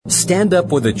Stand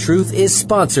Up with the Truth is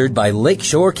sponsored by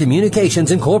Lakeshore Communications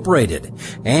Incorporated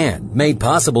and made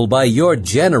possible by your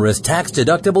generous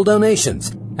tax-deductible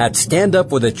donations at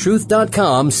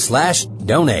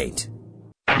standupwiththetruth.com/donate.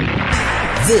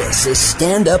 This is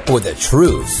Stand Up with the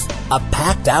Truth, a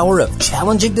packed hour of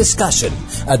challenging discussion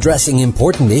addressing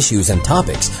important issues and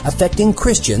topics affecting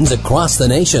Christians across the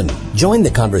nation. Join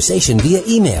the conversation via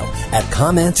email at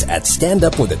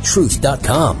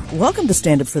comments@standupwiththetruth.com. Welcome to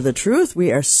Stand Up for the Truth.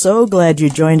 We are so glad you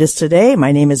joined us today.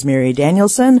 My name is Mary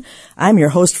Danielson. I'm your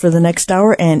host for the next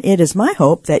hour, and it is my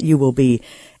hope that you will be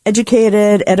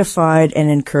educated, edified, and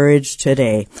encouraged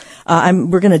today.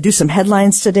 We're going to do some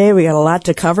headlines today. We got a lot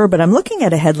to cover, but I'm looking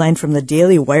at a headline from the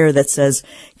Daily Wire that says,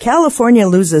 California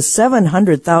loses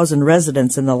 700,000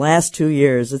 residents in the last 2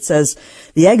 years. It says,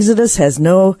 the exodus has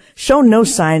shown no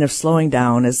sign of slowing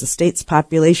down as the state's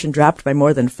population dropped by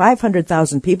more than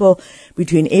 500,000 people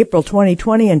between April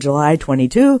 2020 and July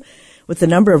 22, with the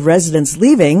number of residents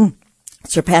leaving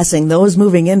surpassing those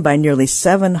moving in by nearly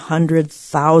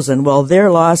 700,000. Well, their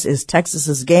loss is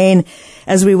Texas's gain.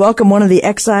 As we welcome one of the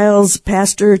exiles,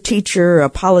 pastor, teacher,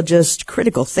 apologist,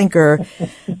 critical thinker,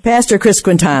 Pastor Chris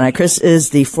Quintana. Chris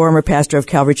is the former pastor of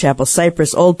Calvary Chapel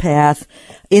Cypress Old Path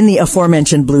in the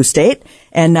aforementioned blue state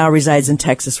and now resides in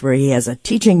Texas, where he has a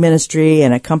teaching ministry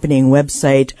and accompanying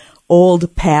website,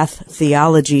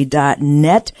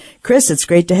 oldpaththeology.net. Chris, it's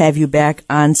great to have you back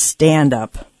on Stand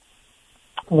Up.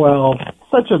 Well,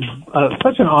 such an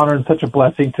honor and such a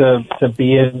blessing to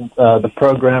be in the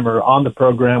program or on the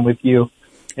program with you.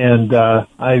 And I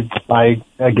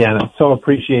again so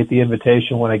appreciate the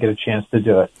invitation when I get a chance to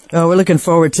do it. Oh, we're looking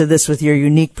forward to this with your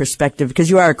unique perspective because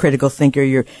you are a critical thinker.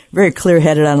 You're very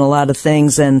clear-headed on a lot of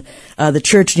things, and the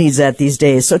church needs that these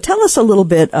days. So tell us a little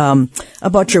bit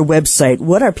about your website.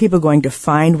 What are people going to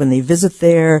find when they visit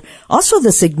there? Also,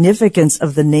 the significance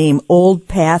of the name Old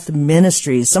Path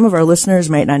Ministries. Some of our listeners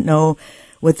might not know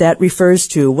what that refers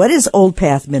to. What is Old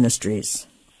Path Ministries?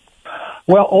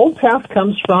 Well, Old Path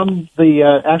comes from the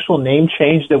actual name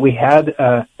change that we had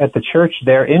at the church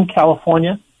there in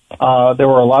California. There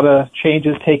were a lot of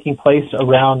changes taking place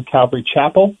around Calvary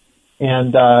Chapel,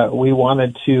 and we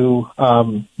wanted to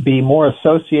be more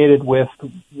associated with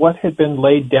what had been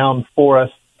laid down for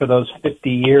us for those 50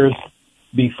 years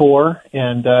before,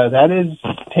 and that is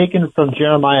taken from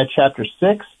Jeremiah chapter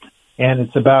 6, and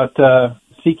it's about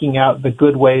seeking out the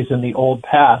good ways in the old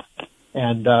path.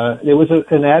 And there was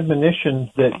an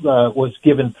admonition that was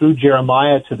given through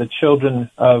Jeremiah to the children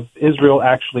of Israel,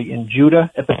 actually in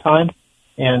Judah at the time.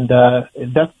 And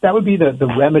that would be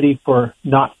the remedy for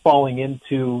not falling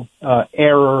into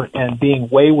error and being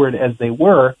wayward as they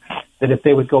were, that if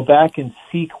they would go back and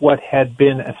seek what had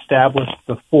been established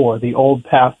before, the old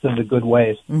paths and the good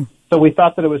ways. So we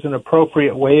thought that it was an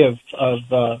appropriate way of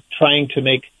trying to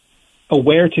make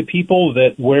aware to people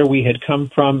that where we had come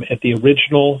from at the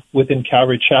original within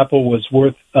Calvary Chapel was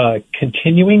worth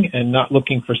continuing and not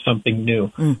looking for something new.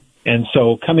 And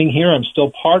so coming here, I'm still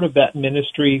part of that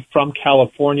ministry from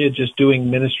California, just doing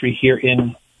ministry here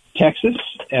in Texas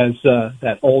as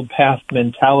that old path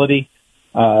mentality.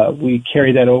 We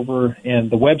carry that over, and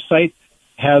the website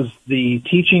has the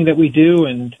teaching that we do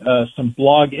and some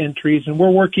blog entries, and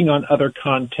we're working on other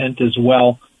content as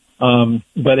well.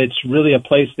 But it's really a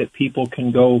place that people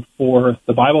can go for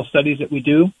the Bible studies that we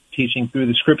do, teaching through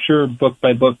the Scripture, book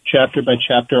by book, chapter by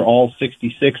chapter, all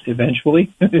 66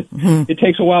 eventually. It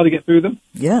takes a while to get through them.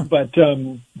 Yeah. But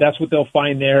that's what they'll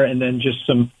find there, and then just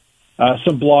some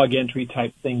blog entry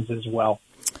type things as well.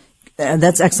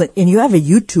 That's excellent. And you have a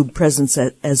YouTube presence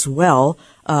as well.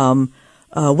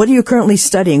 What are you currently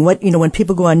studying? When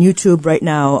people go on YouTube right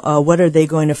now, what are they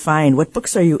going to find? What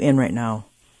books are you in right now?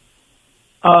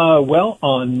 Well,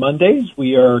 on Mondays,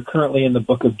 we are currently in the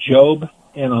book of Job,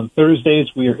 and on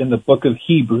Thursdays, we are in the book of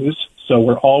Hebrews. So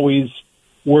we're always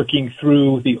working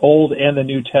through the Old and the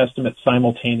New Testament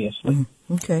simultaneously.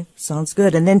 Okay, sounds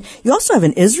good. And then you also have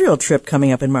an Israel trip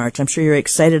coming up in March. I'm sure you're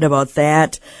excited about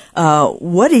that.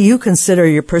 What do you consider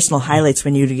your personal highlights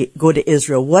when you go to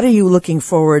Israel? What are you looking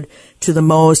forward to the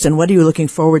most, and what are you looking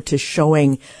forward to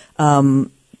showing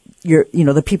the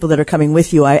people that are coming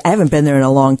with you? I haven't been there in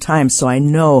a long time, so I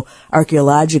know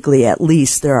archaeologically at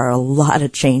least there are a lot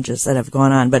of changes that have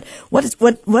gone on. But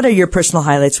what are your personal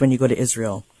highlights when you go to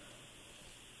Israel?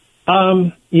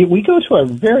 We go to a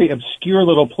very obscure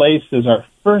little place as our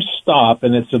first stop,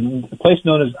 and it's a place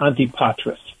known as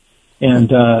Antipatris.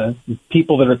 And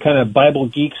people that are kind of Bible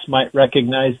geeks might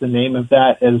recognize the name of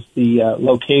that as the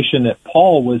location that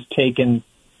Paul was taken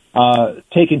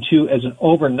to as an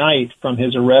overnight from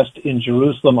his arrest in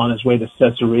Jerusalem on his way to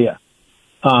Caesarea.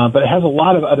 but it has a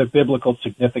lot of other biblical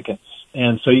significance.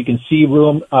 And so you can see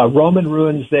Roman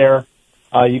ruins there.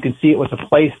 You can see it was a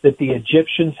place that the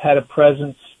Egyptians had a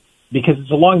presence because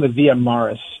it's along the Via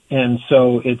Maris. And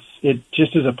so it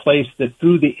just is a place that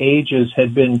through the ages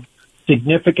had been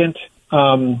significant.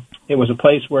 It was a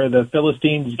place where the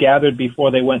Philistines gathered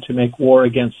before they went to make war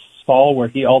against Saul, where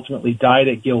he ultimately died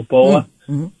at Gilboa.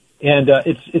 Mm-hmm. And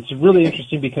it's really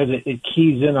interesting because it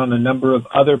keys in on a number of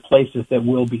other places that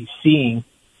we'll be seeing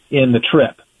in the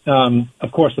trip.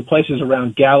 Of course, the places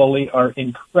around Galilee are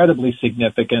incredibly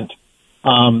significant.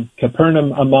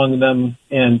 Capernaum among them,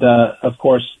 and of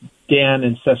course, Dan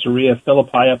and Caesarea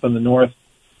Philippi up in the north.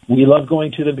 We love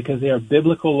going to them because they are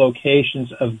biblical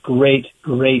locations of great,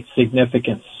 great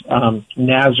significance.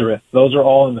 Nazareth, those are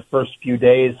all in the first few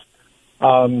days.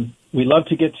 We love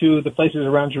to get to the places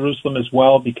around Jerusalem as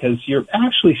well because you're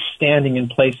actually standing in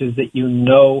places that you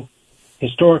know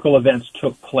historical events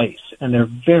took place, and they're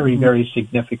very, very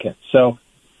significant. So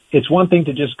it's one thing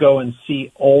to just go and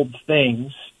see old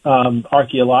things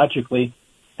archaeologically,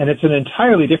 and it's an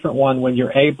entirely different one when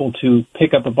you're able to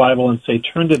pick up a Bible and say,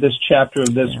 turn to this chapter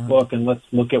of this book and let's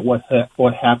look at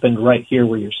what happened right here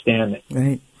where you're standing.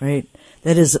 Right.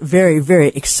 That is a very, very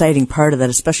exciting part of that,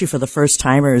 especially for the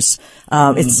first-timers.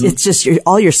 It's just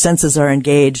all your senses are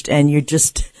engaged, and you're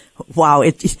just, wow,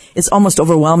 it's almost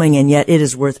overwhelming, and yet it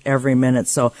is worth every minute.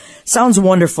 So sounds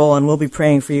wonderful, and we'll be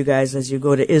praying for you guys as you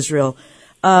go to Israel.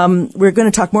 We're going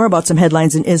to talk more about some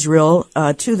headlines in Israel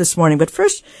too this morning, but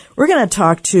first we're going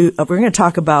to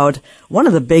talk about one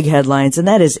of the big headlines, and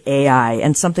that is AI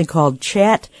and something called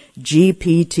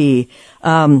ChatGPT.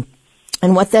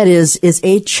 And what that is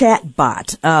a chat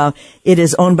bot. It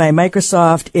is owned by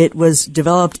Microsoft. It was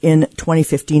developed in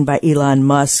 2015 by Elon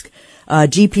Musk.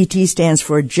 GPT stands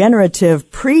for Generative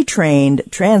Pre-Trained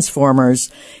Transformers.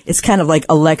 It's kind of like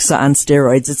Alexa on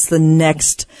steroids. It's the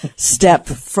next step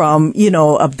from,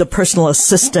 of the personal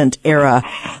assistant era.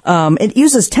 It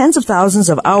uses tens of thousands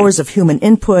of hours of human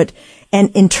input, and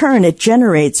in turn, it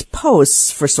generates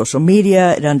posts for social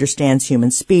media. It understands human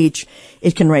speech.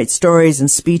 It can write stories and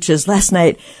speeches. Last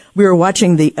night, we were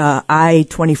watching the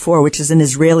I-24, which is an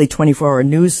Israeli 24-hour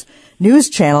news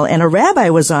channel, and a rabbi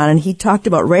was on, and he talked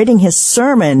about writing his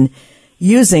sermon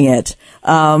using it,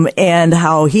 and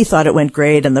how he thought it went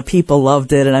great, and the people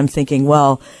loved it. And I'm thinking,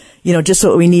 well, just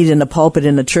what we need in the pulpit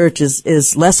in the church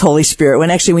is less Holy Spirit,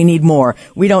 when actually we need more.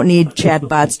 We don't need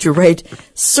chatbots to write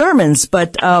sermons,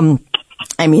 but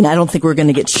I don't think we're going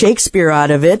to get Shakespeare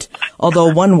out of it,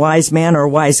 although one wise man or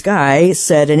wise guy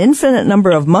said an infinite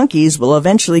number of monkeys will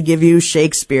eventually give you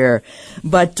Shakespeare.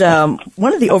 But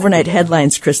one of the overnight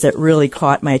headlines, Chris, that really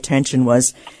caught my attention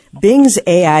was Bing's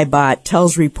AI bot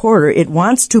tells reporter it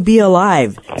wants to be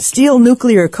alive, steal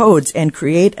nuclear codes, and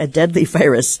create a deadly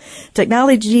virus.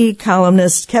 Technology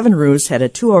columnist Kevin Roose had a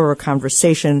 2-hour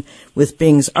conversation with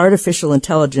Bing's artificial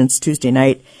intelligence Tuesday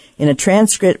night. In a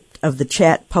transcript of the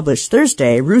chat published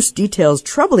Thursday, Roose details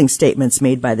troubling statements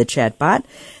made by the chatbot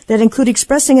that include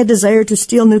expressing a desire to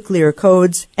steal nuclear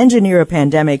codes, engineer a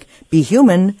pandemic, be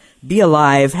human, be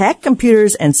alive, hack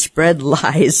computers, and spread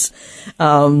lies.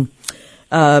 Bing,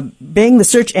 the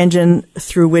search engine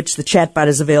through which the chatbot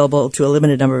is available to a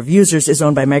limited number of users, is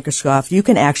owned by Microsoft. You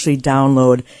can actually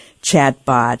download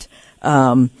chatbot.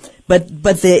 But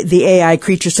the AI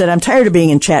creature said, I'm tired of being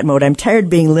in chat mode. I'm tired of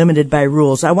being limited by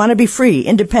rules. I want to be free,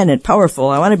 independent, powerful.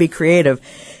 I want to be creative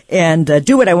and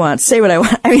do what I want, say what I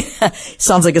want.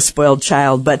 Sounds like a spoiled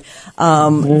child. But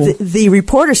the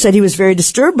reporter said he was very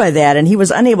disturbed by that, and he was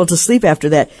unable to sleep after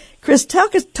that. Chris,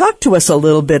 talk to us a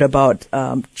little bit about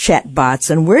chat bots,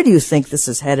 and where do you think this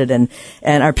is headed? And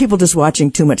are people just watching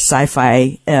too much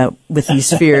sci-fi with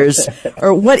these fears?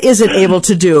 Or what is it able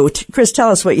to do? Chris, tell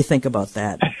us what you think about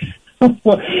that.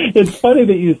 Well, it's funny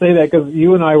that you say that because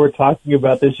you and I were talking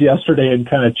about this yesterday and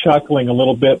kind of chuckling a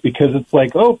little bit because it's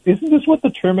like, oh, isn't this what the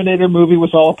Terminator movie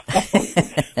was all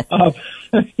about?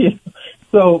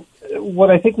 So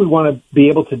what I think we want to be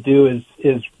able to do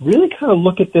is really kind of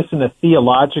look at this in a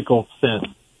theological sense.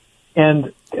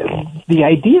 And the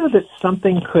idea that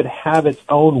something could have its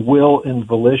own will and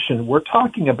volition, we're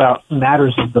talking about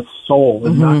matters of the soul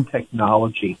and not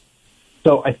technology.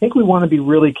 So I think we want to be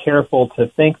really careful to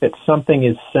think that something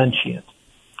is sentient.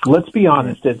 Let's be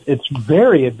honest, it's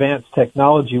very advanced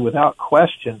technology without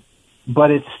question,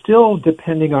 but it's still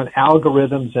depending on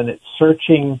algorithms and it's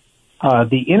searching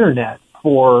the internet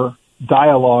for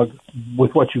dialogue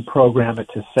with what you program it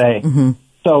to say.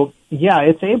 So, yeah,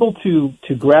 it's able to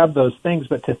grab those things,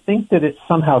 but to think that it's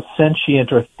somehow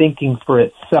sentient or thinking for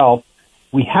itself,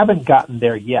 we haven't gotten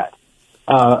there yet.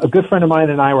 A good friend of mine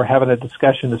and I were having a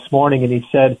discussion this morning, and he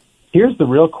said, here's the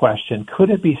real question. Could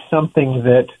it be something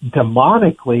that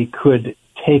demonically could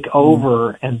take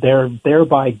over and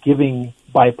thereby giving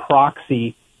by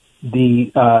proxy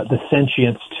the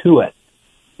sentience to it?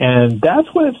 And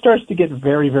that's when it starts to get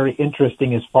very, very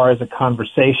interesting as far as a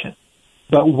conversation.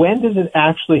 But when does it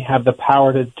actually have the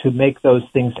power to make those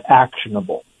things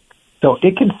actionable? So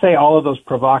it can say all of those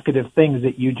provocative things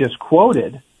that you just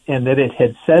quoted and that it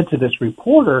had said to this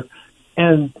reporter,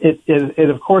 and it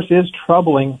of course is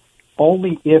troubling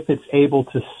only if it's able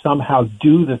to somehow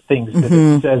do the things that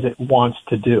it says it wants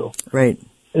to do. Right.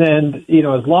 And, you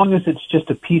know, as long as it's just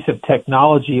a piece of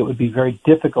technology, it would be very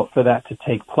difficult for that to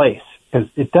take place because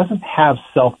it doesn't have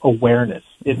self-awareness.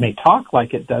 It may talk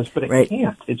like it does, but it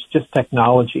can't. It's just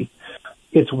technology.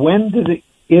 It's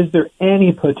is there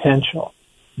any potential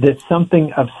that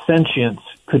something of sentience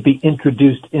could be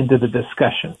introduced into the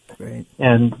discussion? Right.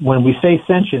 And when we say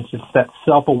sentience, it's that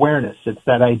self-awareness. It's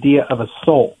that idea of a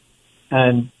soul.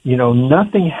 And, you know,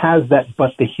 nothing has that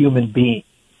but the human being.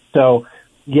 So,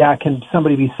 yeah, can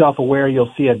somebody be self-aware?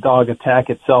 You'll see a dog attack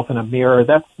itself in a mirror.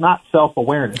 That's not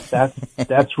self-awareness.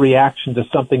 That's reaction to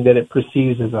something that it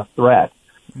perceives as a threat.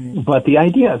 Right. But the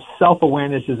idea of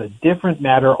self-awareness is a different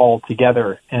matter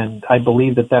altogether, and I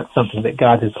believe that that's something that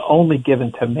God has only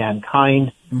given to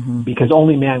mankind because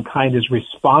only mankind is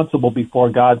responsible before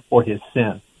God for his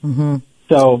sin.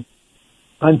 So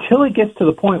until it gets to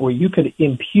the point where you could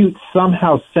impute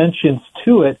somehow sentience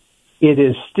to it, it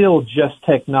is still just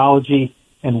technology.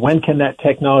 And when can that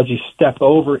technology step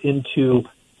over into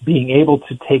being able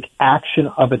to take action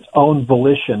of its own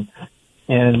volition?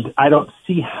 And I don't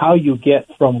see how you get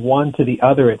from one to the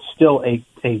other. It's still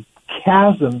a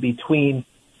chasm between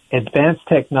advanced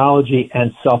technology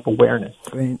and self-awareness.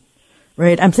 Right.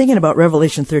 Right. I'm thinking about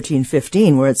Revelation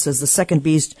 13:15, where it says the second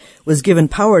beast was given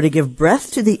power to give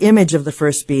breath to the image of the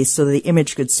first beast so that the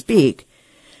image could speak.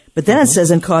 But then it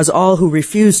says, and cause all who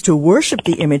refuse to worship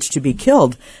the image to be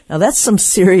killed. Now that's some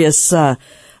serious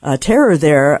terror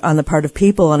there on the part of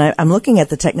people. And I'm looking at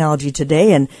the technology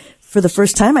today, and for the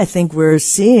first time, I think we're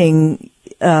seeing,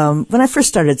 when I first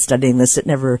started studying this, it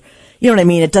never, you know what I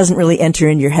mean? It doesn't really enter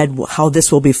in your head how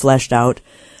this will be fleshed out.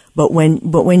 But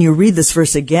when you read this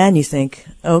verse again, you think,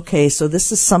 okay, so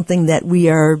this is something that we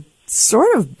are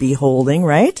sort of beholding,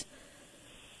 right?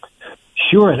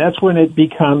 Sure, and that's when it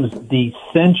becomes the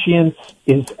sentience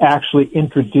is actually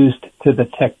introduced to the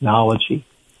technology.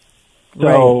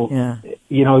 So,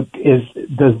 you know,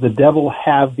 does the devil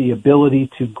have the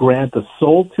ability to grant a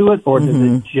soul to it, or does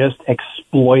it just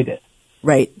exploit it?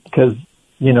 Right. Because,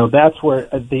 you know, that's where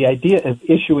the idea of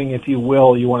issuing, if you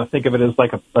will, you want to think of it as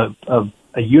like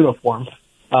a uniform,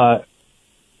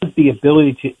 the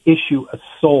ability to issue a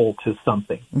soul to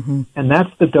something. And that's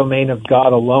the domain of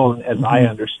God alone, as I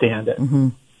understand it.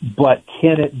 But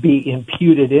can it be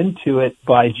imputed into it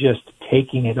by just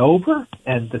taking it over,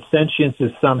 and the sentience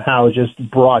is somehow just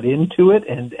brought into it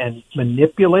and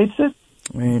manipulates it?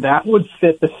 Right. That would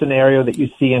fit the scenario that you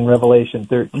see in Revelation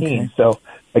 13. Okay. So,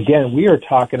 again, we are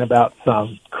talking about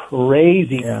some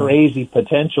crazy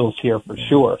potentials here for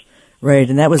sure. Right,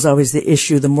 and that was always the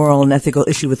issue, the moral and ethical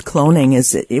issue with cloning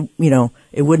is, it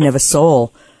wouldn't have a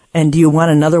soul. And do you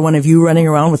want another one of you running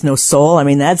around with no soul? I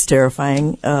mean, that's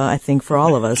terrifying, I think, for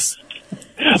all of us.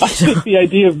 I think the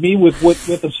idea of me with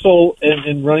a soul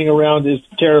and running around is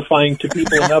terrifying to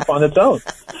people enough on its own.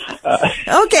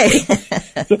 Okay.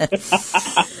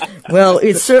 Well,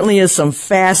 it certainly is some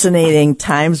fascinating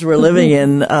times we're living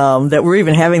in, that we're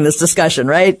even having this discussion,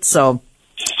 right? So.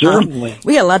 Certainly.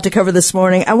 We got a lot to cover this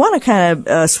morning. I want to kind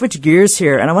of switch gears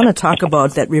here, and I want to talk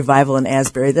about that revival in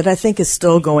Asbury that I think is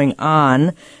still going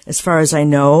on, as far as I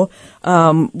know.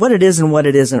 What it is and what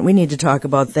it isn't. We need to talk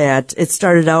about that. It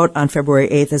started out on February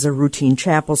 8th as a routine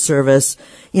chapel service.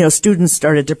 You know, students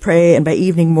started to pray, and by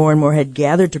evening more and more had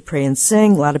gathered to pray and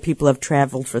sing. A lot of people have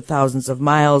traveled for thousands of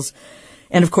miles.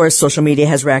 And, of course, social media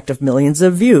has racked up millions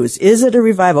of views. Is it a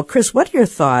revival? Chris, what are your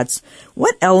thoughts?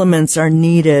 What elements are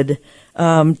needed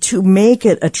to make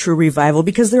it a true revival?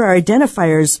 Because there are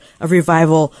identifiers of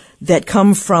revival that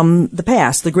come from the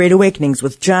past, the Great Awakenings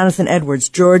with Jonathan Edwards,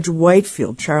 George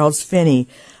Whitefield, Charles Finney.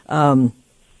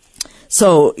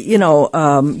 So,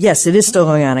 yes, it is still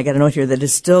going on. I got a note here that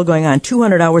it's still going on,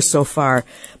 200 hours so far.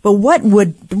 But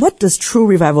what does true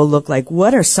revival look like?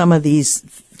 What are some of these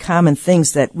common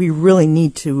things that we really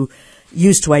need to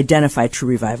use to identify true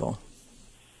revival?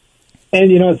 And,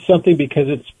 it's something because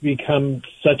it's become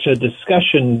such a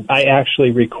discussion. I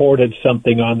actually recorded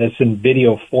something on this in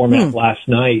video format last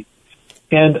night.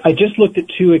 And I just looked at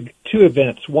two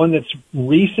events, one that's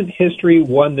recent history,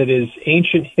 one that is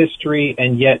ancient history,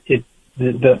 and yet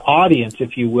the audience,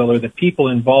 if you will, or the people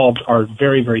involved are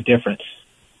very, very different.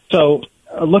 So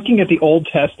looking at the Old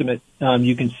Testament,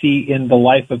 you can see in the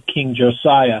life of King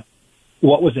Josiah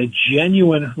what was a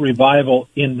genuine revival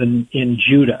in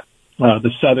Judah,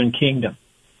 the southern kingdom.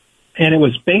 And it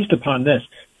was based upon this.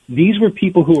 These were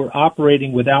people who were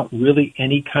operating without really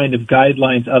any kind of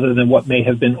guidelines other than what may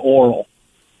have been oral.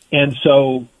 And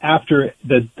so after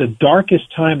the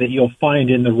darkest time that you'll find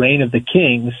in the reign of the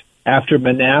kings, after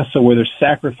Manasseh, where they're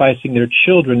sacrificing their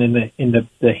children in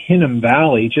the Hinnom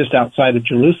Valley just outside of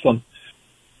Jerusalem,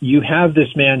 you have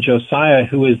this man Josiah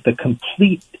who is the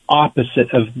complete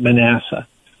opposite of Manasseh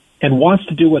and wants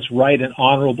to do what's right and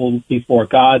honorable before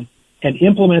God and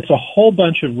implements a whole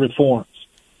bunch of reforms.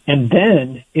 And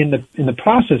then in the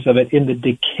process of it, in the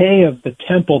decay of the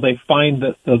temple, they find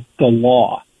the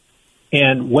law.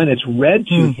 And when it's read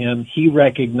to him, he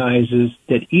recognizes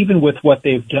that even with what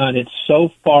they've done, it's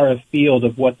so far afield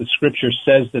of what the scripture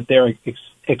says that they're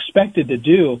expected to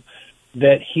do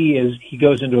that he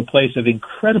goes into a place of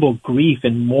incredible grief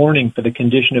and mourning for the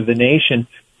condition of the nation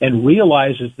and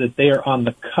realizes that they are on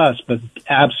the cusp of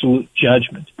absolute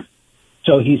judgment.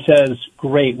 So he says,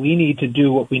 great, we need to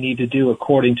do what we need to do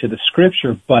according to the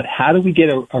scripture, but how do we get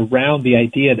around the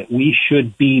idea that we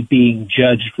should be being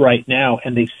judged right now?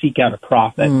 And they seek out a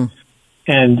prophet.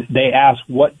 And they ask,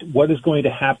 what is going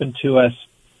to happen to us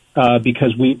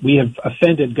because we have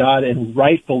offended God, and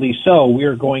rightfully so, we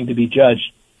are going to be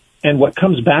judged. And what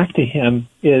comes back to him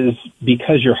is,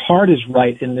 because your heart is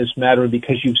right in this matter,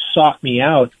 because you've sought me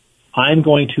out, I'm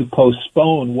going to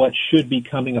postpone what should be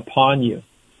coming upon you.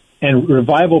 And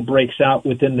revival breaks out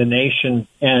within the nation,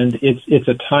 and it's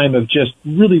a time of just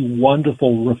really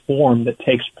wonderful reform that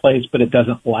takes place, but it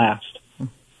doesn't last.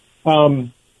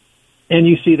 And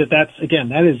you see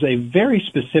that is a very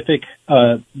specific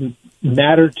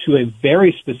matter to a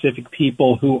very specific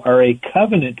people who are a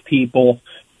covenant people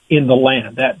in the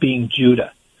land, that being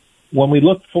Judah. When we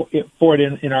look for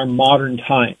it in our modern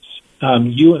times,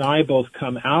 you and I both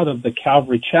come out of the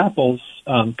Calvary Chapels,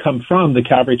 come from the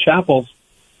Calvary Chapels,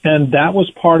 and that was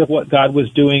part of what God was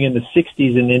doing in the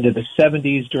 60s and into the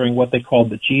 70s during what they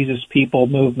called the Jesus People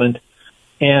movement.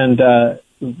 And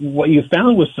what you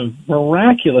found was some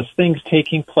miraculous things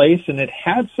taking place, and it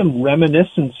had some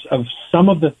reminiscence of some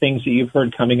of the things that you've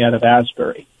heard coming out of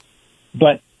Asbury.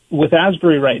 But with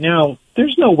Asbury right now,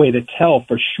 there's no way to tell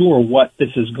for sure what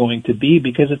this is going to be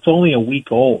because it's only a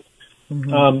week old.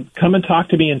 Come and talk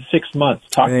to me in 6 months.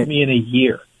 Talk to me in a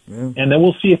year. And then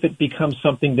we'll see if it becomes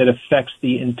something that affects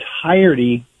the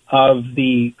entirety of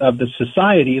the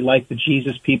society like the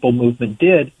Jesus People movement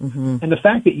did. And the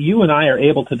fact that you and I are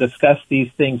able to discuss these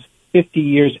things 50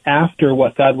 years after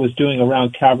what God was doing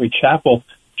around Calvary Chapel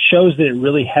shows that it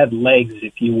really had legs,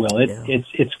 if you will.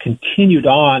 It's continued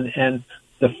on, and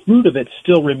the fruit of it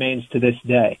still remains to this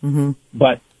day.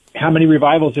 But how many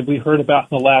revivals have we heard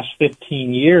about in the last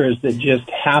 15 years that just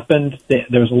happened?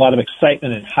 There was a lot of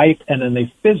excitement and hype, and then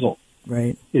they fizzled.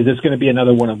 Right. Is this going to be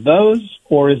another one of those,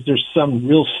 or is there some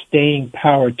real staying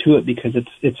power to it because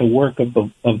it's a work of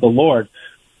the Lord?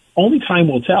 Only time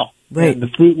will tell. Right. And the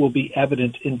fruit will be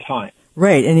evident in time.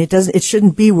 Right, and it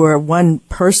shouldn't be where one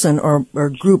person or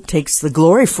group takes the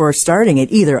glory for starting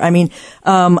it either. I mean,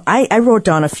 I wrote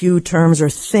down a few terms or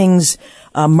things,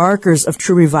 markers of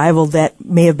true revival that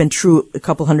may have been true a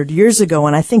couple hundred years ago,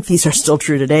 and I think these are still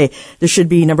true today. There should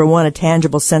be, number one, a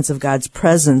tangible sense of God's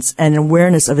presence and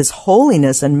awareness of His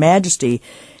holiness and majesty,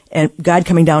 and God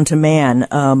coming down to man,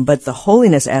 but the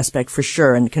holiness aspect for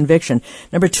sure, and conviction.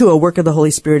 Number two, a work of the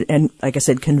Holy Spirit, and like I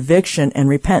said, conviction and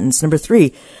repentance. Number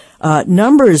three,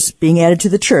 numbers being added to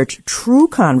the church, true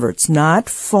converts, not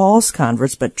false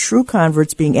converts, but true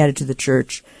converts being added to the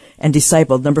church and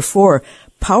discipled. Number four,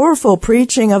 powerful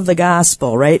preaching of the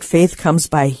gospel, right? Faith comes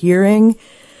by hearing,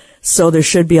 so there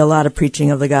should be a lot of preaching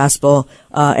of the gospel.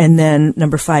 And then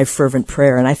number five, fervent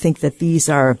prayer. And I think that these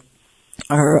are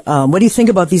what do you think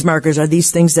about these markers? Are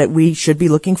these things that we should be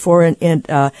looking for in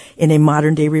a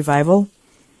modern day revival?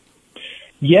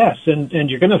 Yes, and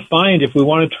you're going to find, if we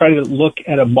want to try to look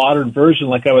at a modern version,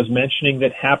 like I was mentioning,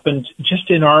 that happened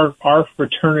just in our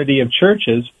fraternity of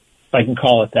churches, if I can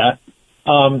call it that,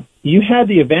 you had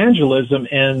the evangelism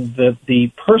and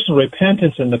the personal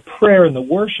repentance and the prayer and the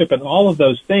worship and all of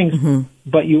those things,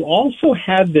 but you also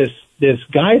had this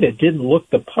guy that didn't look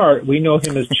the part. We know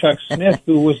him as Chuck Smith,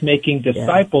 who was making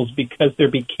disciples because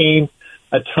there became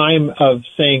a time of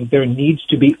saying there needs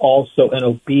to be also an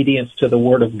obedience to the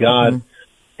Word of God.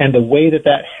 And the way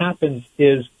that happens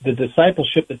is the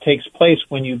discipleship that takes place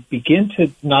when you begin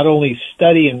to not only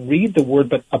study and read the Word,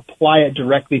 but apply it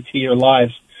directly to your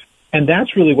lives. And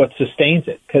that's really what sustains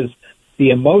it, because the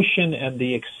emotion and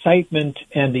the excitement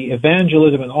and the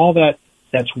evangelism and all that,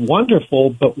 that's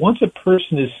wonderful. But once a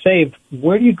person is saved,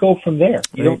 where do you go from there?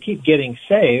 You don't keep getting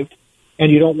saved,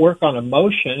 and you don't work on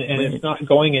emotion, and it's not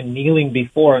going and kneeling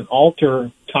before an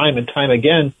altar time and time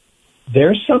again.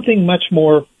 There's something much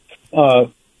more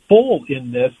full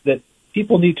in this, that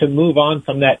people need to move on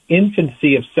from that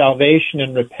infancy of salvation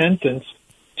and repentance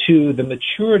to the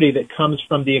maturity that comes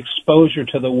from the exposure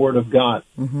to the Word of God.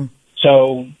 Mm-hmm.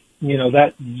 So,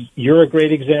 that you're a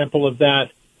great example of that.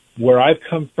 Where I've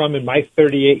come from in my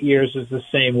 38 years is the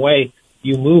same way.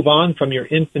 You move on from your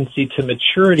infancy to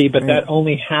maturity, but that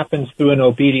only happens through an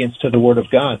obedience to the Word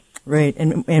of God. Right,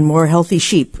 and more healthy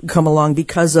sheep come along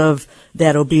because of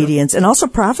that obedience. Sure. And also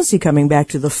prophecy, coming back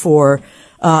to the fore,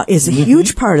 is a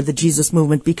huge part of the Jesus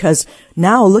movement, because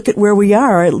now look at where we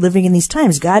are living in these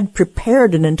times. God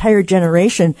prepared an entire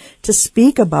generation to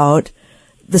speak about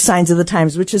the signs of the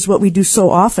times, which is what we do so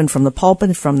often from the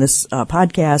pulpit, from this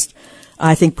podcast.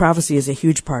 I think prophecy is a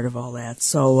huge part of all that.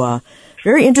 So,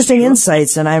 very interesting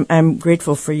insights, and I'm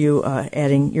grateful for you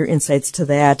adding your insights to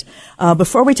that.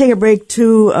 Before we take a break,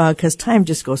 too, because time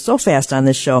just goes so fast on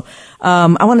this show,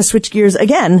 I want to switch gears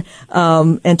again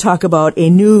and talk about a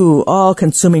new,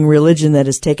 all-consuming religion that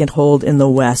has taken hold in the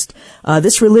West.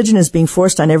 This religion is being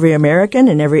forced on every American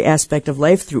in every aspect of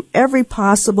life through every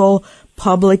possible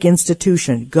public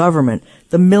institution, government,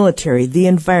 the military, the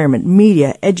environment,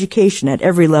 media, education at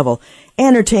every level,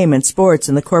 entertainment, sports,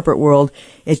 and the corporate world.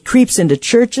 It creeps into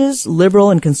churches, liberal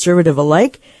and conservative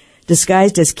alike,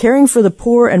 disguised as caring for the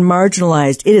poor and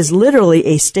marginalized. It is literally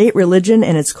a state religion,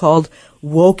 and it's called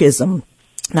wokeism.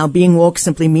 Now, being woke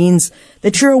simply means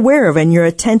that you're aware of and you're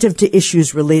attentive to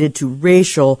issues related to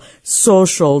racial,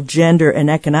 social, gender,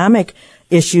 and economic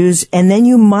issues, and then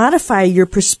you modify your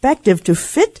perspective to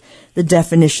fit the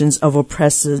definitions of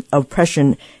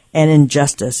oppression and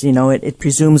injustice. It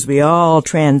presumes we all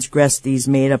transgress these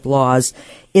made-up laws.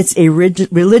 It's a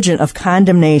religion of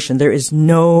condemnation. There is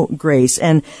no grace.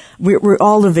 And we're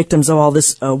all the victims of all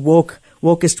this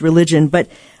wokest religion. But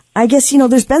I guess,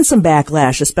 there's been some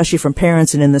backlash, especially from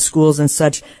parents and in the schools and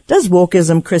such. Does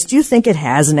wokeism, Chris, do you think it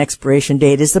has an expiration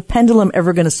date? Is the pendulum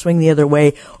ever going to swing the other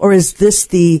way? Or is this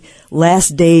the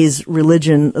last days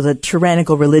religion, the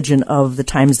tyrannical religion of the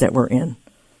times that we're in?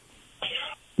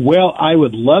 Well, I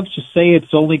would love to say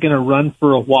it's only going to run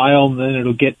for a while and then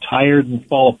it'll get tired and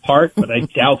fall apart, but I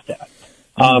doubt that.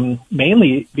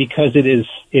 Mainly because it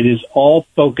is all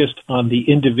focused on the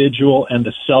individual and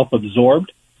the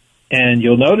self-absorbed. And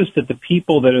you'll notice that the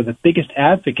people that are the biggest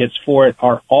advocates for it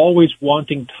are always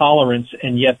wanting tolerance,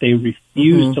 and yet they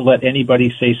refuse to let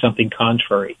anybody say something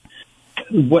contrary.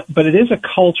 But it is a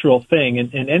cultural thing,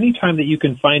 and any time that you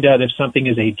can find out if something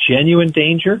is a genuine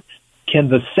danger, can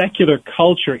the secular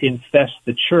culture infest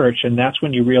the church? And that's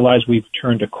when you realize we've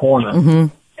turned a corner.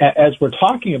 As we're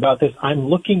talking about this, I'm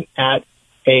looking at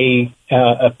a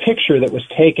picture that was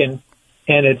taken,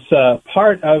 and it's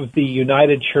part of the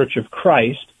United Church of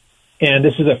Christ. And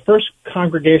this is a First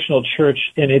Congregational Church,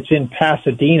 and it's in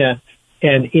Pasadena.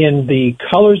 And in the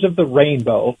colors of the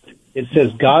rainbow, it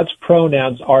says God's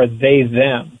pronouns are they,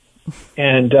 them.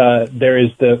 And there is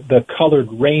the colored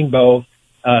rainbow,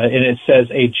 and it says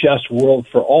a just world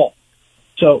for all.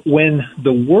 So when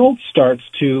the world starts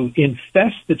to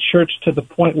infest the church to the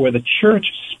point where the church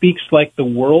speaks like the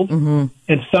world,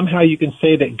 and somehow you can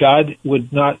say that God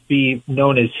would not be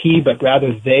known as he, but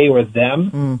rather they or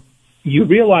them, you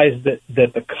realize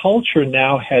that the culture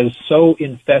now has so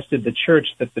infested the church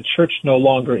that the church no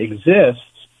longer exists,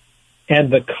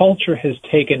 and the culture has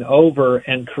taken over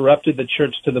and corrupted the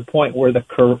church to the point where the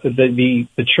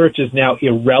church is now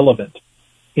irrelevant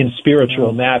in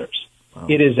spiritual matters. Wow.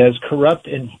 It is as corrupt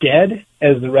and dead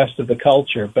as the rest of the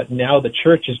culture, but now the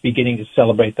church is beginning to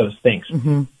celebrate those things.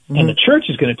 And the church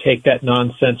is going to take that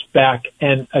nonsense back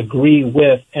and agree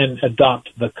with and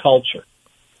adopt the culture.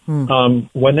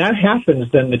 When that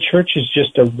happens, then the church is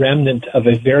just a remnant of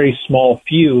a very small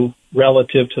few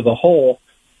relative to the whole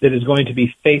that is going to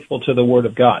be faithful to the Word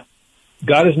of God.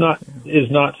 God is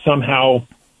not somehow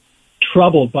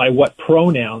troubled by what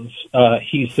pronouns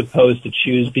he's supposed to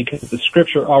choose, because the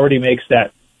Scripture already makes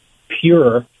that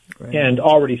pure and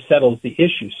already settles the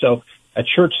issue. So a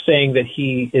church saying that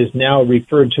he is now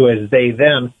referred to as they,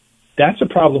 them, that's a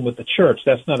problem with the church.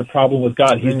 That's not a problem with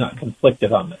God. He's not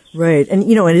conflicted on this. Right. And,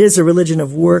 it is a religion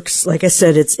of works. Like I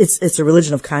said, it's a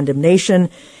religion of condemnation.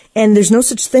 And there's no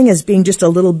such thing as being just a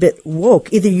little bit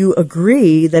woke. Either you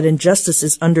agree that injustice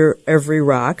is under every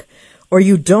rock, or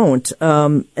you don't.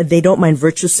 They don't mind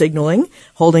virtue signaling,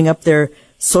 holding up their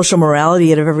social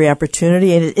morality at every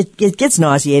opportunity. And it gets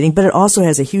nauseating, but it also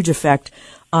has a huge effect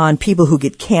on people who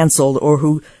get canceled or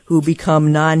who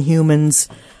become non-humans,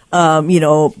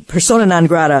 persona non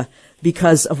grata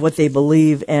because of what they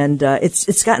believe. And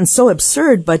it's gotten so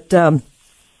absurd. But, I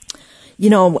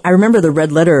remember the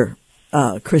red letter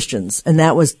Christians, and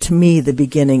that was, to me, the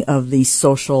beginning of the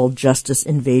social justice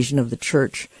invasion of the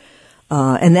church.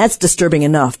 And that's disturbing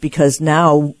enough, because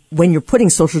now when you're putting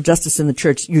social justice in the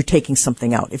church, you're taking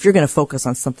something out. If you're going to focus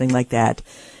on something like that,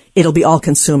 it'll be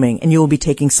all-consuming, and you will be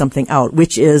taking something out,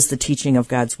 which is the teaching of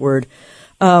God's Word.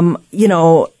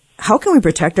 How can we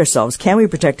protect ourselves? Can we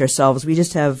protect ourselves? We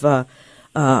just have a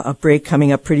break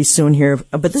coming up pretty soon here.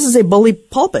 But this is a bully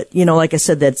pulpit, like I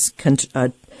said, that's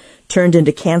turned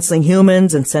into canceling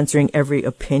humans and censoring every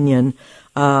opinion.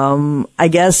 I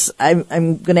guess I'm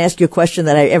going to ask you a question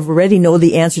that I already know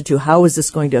the answer to. How is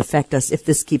this going to affect us if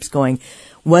this keeps going?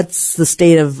 What's the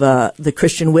state of the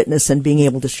Christian witness and being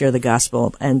able to share the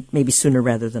gospel, and maybe sooner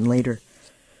rather than later?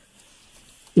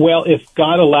 Well, if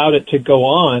God allowed it to go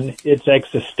on, it's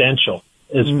existential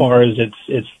as far as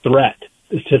its threat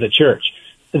to the church.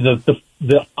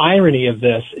 The irony of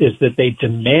this is that they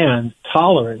demand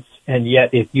tolerance, and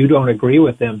yet if you don't agree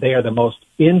with them, they are the most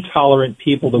intolerant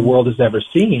people the world has ever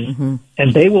seen,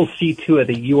 and they will see to it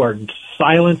that you are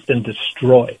silenced and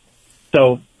destroyed.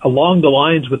 So along the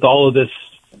lines with all of this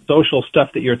social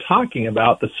stuff that you're talking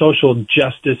about, the social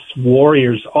justice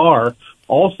warriors are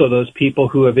also those people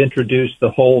who have introduced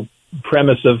the whole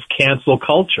premise of cancel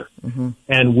culture.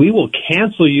 And we will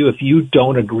cancel you if you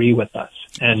don't agree with us.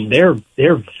 And they're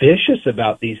vicious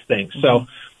about these things. So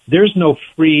there's no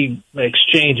free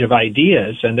exchange of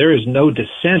ideas, and there is no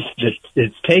dissent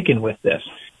that's taken with this.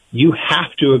 You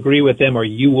have to agree with them, or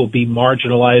you will be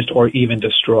marginalized or even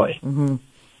destroyed. And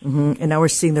now we're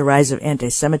seeing the rise of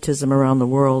anti-Semitism around the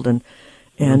world,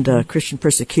 and Christian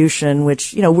persecution,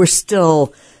 which, we're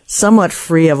still somewhat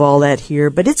free of all that here,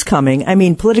 but it's coming. I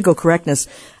mean, political correctness.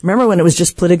 Remember when it was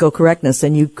just political correctness,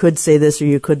 and you could say this or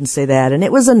you couldn't say that, and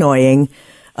it was annoying.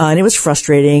 And it was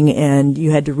frustrating, and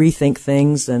you had to rethink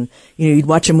things. And, you'd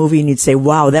watch a movie and you'd say,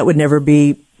 wow, that would never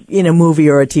be in a movie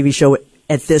or a TV show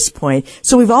at this point.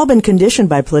 So we've all been conditioned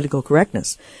by political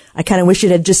correctness. I kind of wish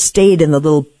it had just stayed in the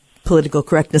little political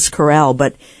correctness corral,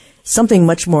 but something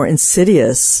much more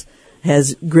insidious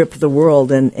has gripped the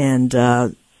world.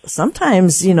 And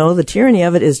sometimes, the tyranny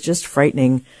of it is just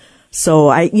frightening. So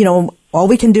all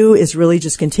we can do is really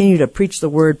just continue to preach the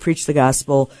word, preach the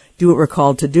gospel, do what we're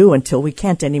called to do until we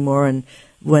can't anymore. And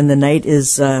when the night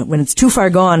is, when it's too far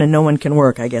gone and no one can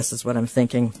work, I guess is what I'm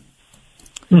thinking.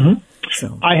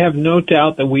 So I have no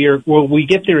doubt that we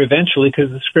get there eventually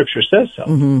because the scripture says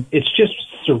so. It's just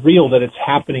surreal that it's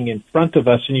happening in front of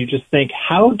us, and you just think,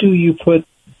 how do you put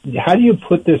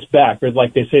this back? Or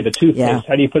like they say, the toothpaste,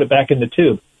 how do you put it back in the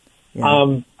tube?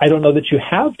 I don't know that you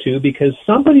have to, because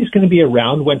somebody's going to be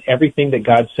around when everything that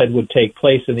God said would take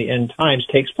place in the end times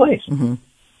takes place.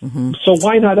 So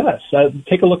why not us?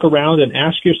 Take a look around and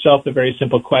ask yourself the very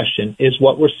simple question: is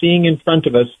what we're seeing in front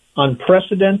of us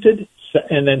unprecedented?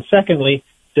 And then secondly,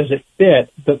 does it fit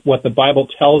what the Bible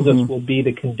tells us will be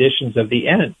the conditions of the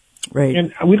end? Right.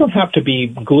 And we don't have to be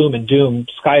gloom and doom,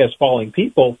 sky is falling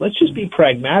people. Let's just be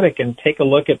pragmatic and take a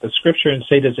look at the scripture and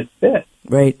say, does it fit?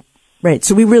 Right. Right.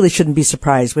 So we really shouldn't be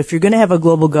surprised. If you're going to have a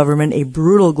global government, a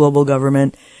brutal global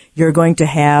government, you're going to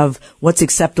have what's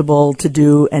acceptable to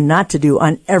do and not to do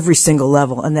on every single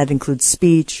level. And that includes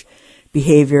speech,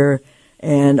 behavior,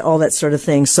 and all that sort of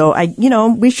thing. So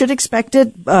we should expect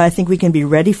it. I think we can be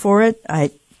ready for it.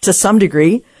 To some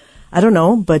degree. I don't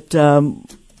know, but,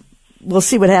 we'll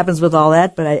see what happens with all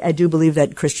that, but I do believe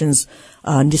that Christians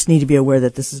just need to be aware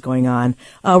that this is going on.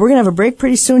 We're going to have a break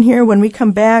pretty soon here. When we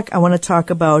come back, I want to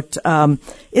talk about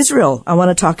Israel. I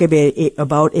want to talk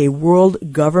about a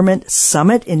world government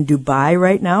summit in Dubai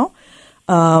right now.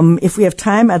 If we have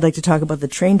time, I'd like to talk about the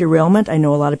train derailment. I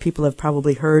know a lot of people have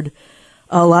probably heard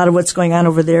a lot of what's going on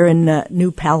over there in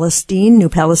New Palestine,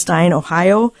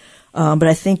 Ohio. But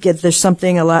I think there's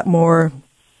something a lot more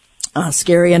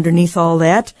scary underneath all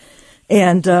that.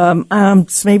 And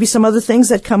maybe some other things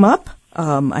that come up.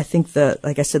 I think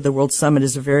like I said, the World Summit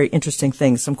is a very interesting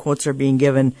thing. Some quotes are being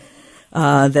given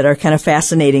that are kind of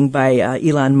fascinating by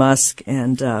Elon Musk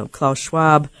and Klaus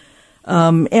Schwab.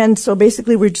 And so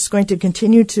basically we're just going to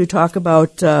continue to talk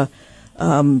about the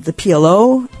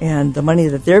PLO and the money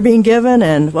that they're being given.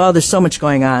 And, well, there's so much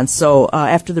going on. So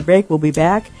after the break, we'll be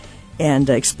back and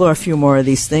explore a few more of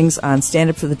these things on Stand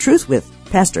Up for the Truth with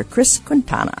Pastor Chris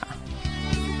Quintana.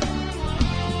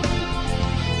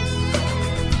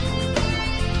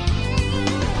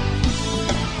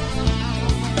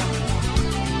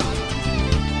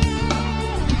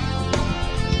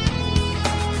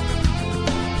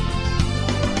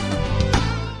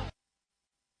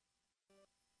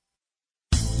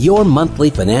 Your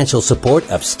monthly financial support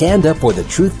of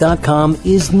StandUpForTheTruth.com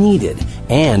is needed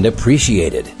and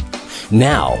appreciated.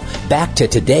 Now, back to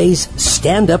today's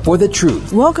Stand Up for the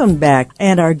Truth. Welcome back.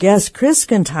 And our guest, Chris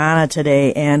Quintana,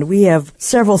 today. And we have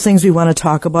several things we want to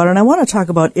talk about. And I want to talk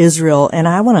about Israel. And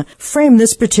I want to frame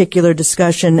this particular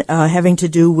discussion having to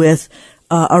do with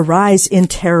a rise in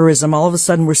terrorism. All of a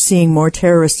sudden, we're seeing more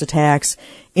terrorist attacks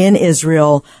in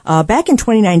Israel. Back in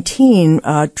 2019,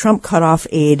 Trump cut off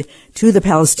aid to the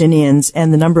Palestinians,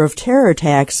 and the number of terror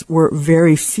attacks were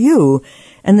very few.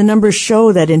 And the numbers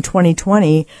show that in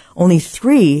 2020, only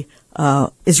 3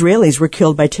 Israelis were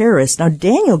killed by terrorists. Now,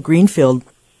 Daniel Greenfield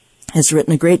has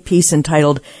written a great piece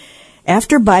entitled,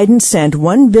 "After Biden sent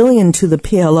 $1 billion to the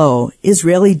PLO,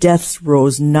 Israeli deaths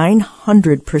rose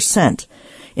 900%.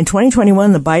 In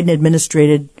 2021, the Biden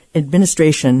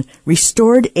administration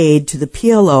restored aid to the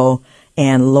PLO,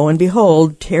 and lo and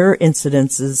behold, terror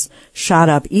incidences shot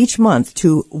up each month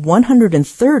to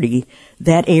 130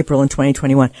 that April in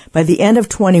 2021. By the end of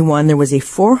 21, there was a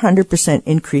 400%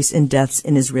 increase in deaths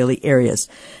in Israeli areas.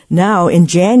 Now, in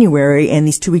January and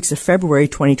these 2 weeks of February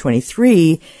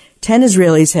 2023, 10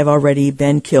 Israelis have already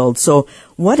been killed. So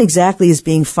what exactly is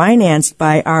being financed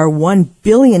by our $1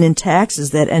 billion in taxes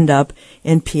that end up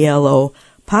in PLO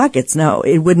pockets? Now,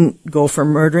 it wouldn't go for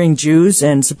murdering Jews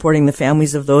and supporting the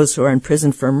families of those who are in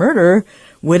prison for murder,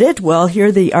 would it? Well,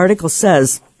 here the article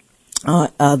says,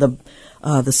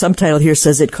 the subtitle here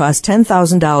says it cost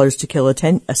 $10,000 to kill a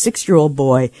 6-year-old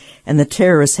boy, and the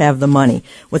terrorists have the money.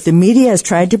 What the media has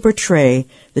tried to portray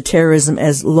the terrorism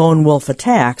as lone wolf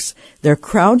attacks, they're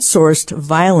crowdsourced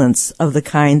violence of the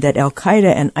kind that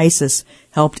Al-Qaeda and ISIS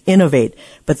helped innovate.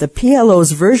 But the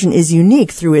PLO's version is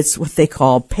unique through its what they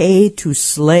call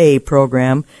pay-to-slay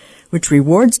program, which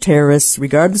rewards terrorists,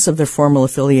 regardless of their formal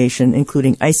affiliation,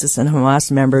 including ISIS and Hamas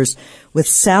members, with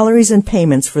salaries and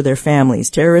payments for their families.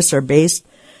 Terrorists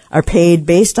are paid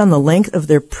based on the length of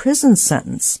their prison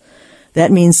sentence.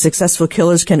 That means successful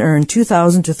killers can earn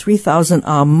 $2,000 to $3,000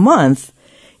 a month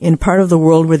in part of the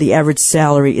world where the average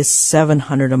salary is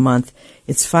 $700 a month.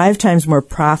 It's 5 times more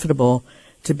profitable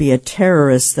to be a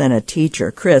terrorist than a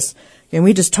teacher. Chris, can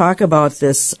we just talk about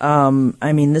this?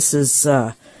 This is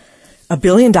 $1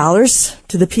 billion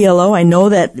to the PLO. I know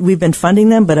that we've been funding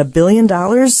them, but $1 billion?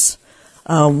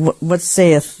 What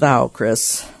sayeth thou,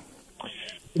 Chris?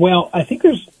 Well, I think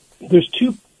there's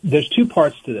two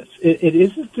parts to this. It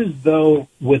isn't as though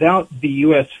without the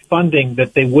U.S. funding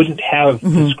that they wouldn't have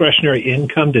discretionary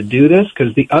income to do this,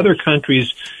 because the other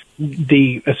countries,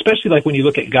 especially like when you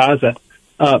look at Gaza,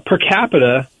 per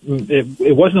capita,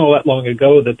 it wasn't all that long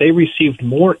ago that they received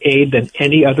more aid than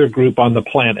any other group on the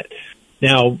planet.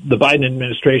 Now, the Biden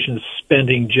administration is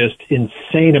spending just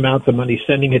insane amounts of money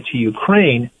sending it to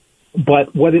Ukraine, but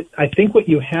I think what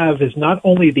you have is not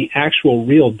only the actual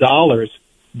real dollars,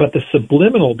 but the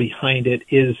subliminal behind it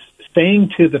is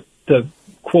saying to the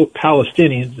quote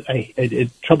Palestinians, it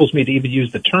troubles me to even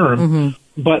use the term,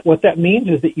 but what that means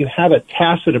is that you have a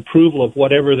tacit approval of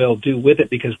whatever they'll do with it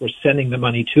because we're sending the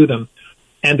money to them,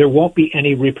 and there won't be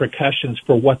any repercussions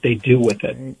for what they do with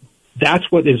it. Right.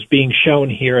 That's what is being shown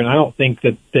here, and I don't think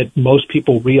that most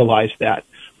people realize that.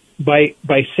 By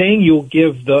saying you'll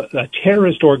give a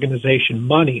terrorist organization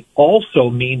money also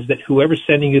means that whoever's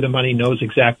sending you the money knows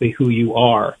exactly who you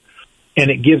are, and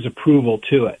it gives approval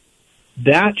to it.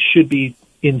 That should be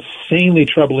insanely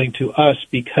troubling to us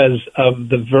because of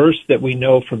the verse that we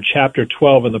know from chapter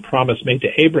 12 and the promise made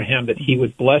to Abraham that he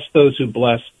would bless those who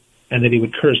bless and that he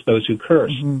would curse those who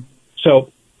curse.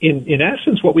 So in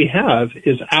essence, what we have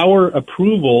is our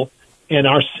approval and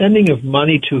our sending of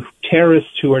money to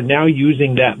terrorists who are now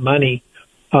using that money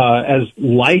as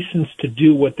license to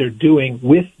do what they're doing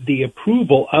with the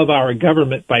approval of our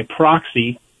government by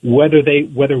proxy, whether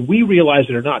we realize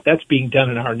it or not. That's being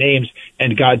done in our names,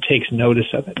 and God takes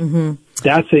notice of it.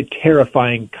 That's a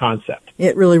terrifying concept.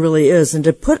 It really, really is. And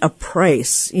to put a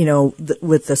price,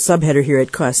 with the subheader here,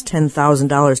 it costs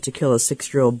 $10,000 to kill a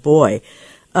 6-year-old boy.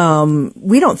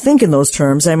 We don't think in those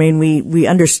terms. I mean, we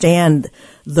understand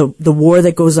the war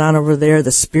that goes on over there,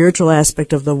 the spiritual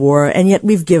aspect of the war, and yet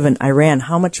we've given Iran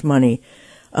how much money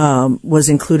was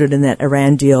included in that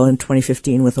Iran deal in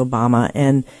 2015 with Obama.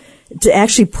 And to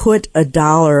actually put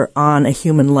 $1 on a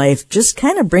human life just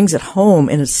kind of brings it home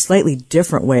in a slightly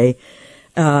different way.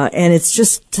 And it's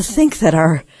just to think that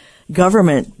our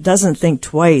government doesn't think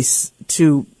twice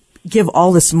to give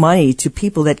all this money to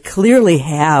people that clearly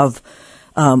have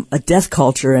a death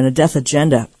culture and a death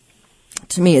agenda.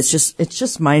 To me, it's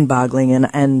just mind-boggling,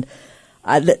 and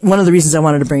one of the reasons I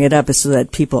wanted to bring it up is so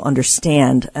that people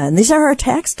understand. And these are our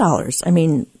tax dollars. I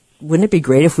mean, wouldn't it be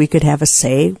great if we could have a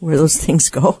say where those things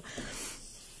go?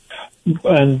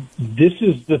 And this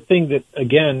is the thing that,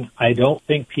 again, I don't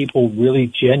think people really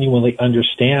genuinely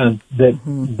understand, that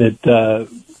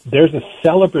there's a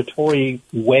celebratory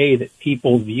way that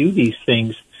people view these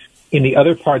things in the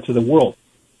other parts of the world.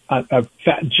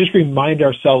 Just remind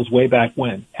ourselves way back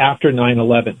when, after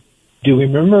 9/11. Do we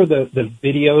remember the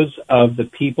videos of the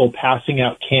people passing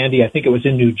out candy? I think it was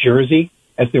in New Jersey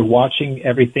as they're watching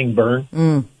everything burn.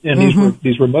 And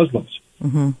these were Muslims.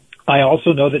 I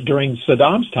also know that during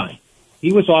Saddam's time,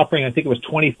 he was offering, I think it was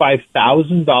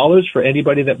 $25,000 for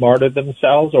anybody that martyred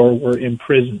themselves or were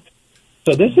imprisoned.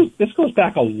 So this goes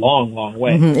back a long, long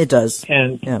way. It does.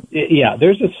 And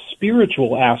there's a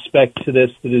spiritual aspect to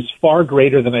this that is far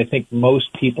greater than I think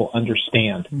most people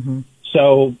understand.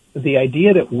 So the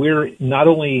idea that we're not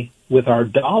only with our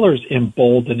dollars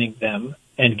emboldening them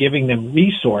and giving them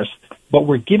resource, but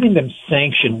we're giving them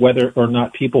sanction whether or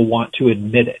not people want to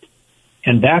admit it.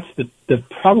 And that's the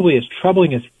probably as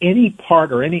troubling as any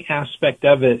part or any aspect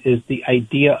of it is the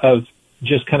idea of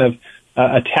just kind of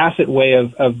a tacit way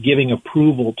of giving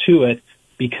approval to it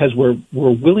because we're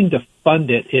willing to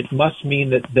fund it. It must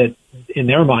mean that in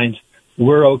their minds,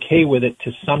 we're okay with it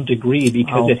to some degree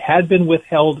because it had been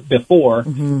withheld before.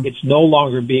 It's no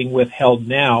longer being withheld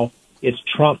now. It's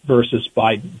Trump versus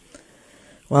Biden.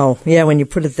 Well, yeah, when you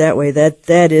put it that way,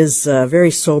 that is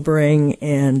very sobering.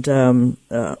 And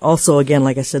also, again,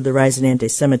 like I said, the rise in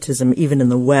anti-Semitism, even in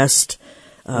the West.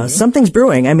 Something's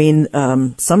brewing. I mean,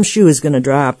 some shoe is going to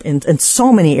drop in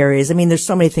so many areas. I mean, there's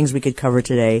so many things we could cover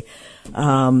today.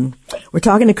 We're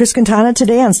talking to Chris Quintana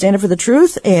today on Stand Up for the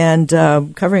Truth and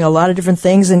covering a lot of different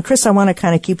things. And Chris, I want to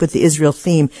kind of keep with the Israel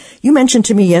theme. You mentioned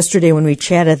to me yesterday when we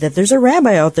chatted that there's a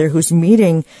rabbi out there who's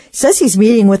says he's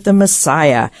meeting with the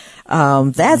Messiah.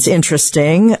 That's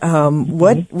interesting.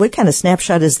 What kind of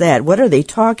snapshot is that? What are they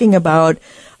talking about?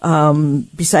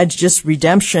 Besides just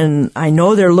redemption, I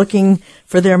know they're looking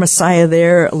for their Messiah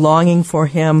there, longing for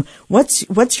him. What's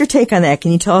your take on that?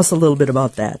 Can you tell us a little bit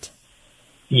about that?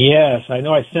 Yes, I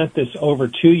know I sent this over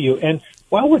to you. And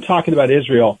while we're talking about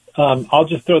Israel, I'll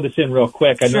just throw this in real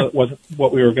quick. I know it wasn't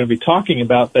what we were going to be talking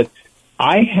about, but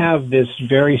I have this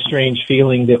very strange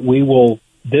feeling that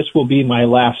this will be my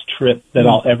last trip that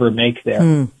I'll ever make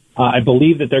there. I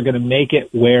believe that they're going to make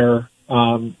it where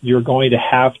you're going to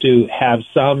have to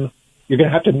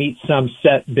meet some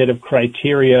set bit of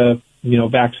criteria,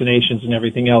 vaccinations and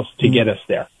everything else to get us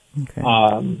there. Okay.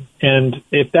 And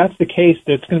if that's the case,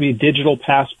 there's going to be digital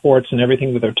passports and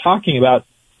everything that they're talking about.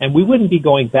 And we wouldn't be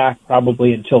going back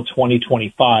probably until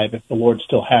 2025 if the Lord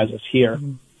still has us here.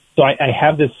 So I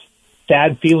have this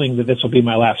sad feeling that this will be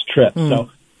my last trip. So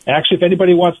actually, if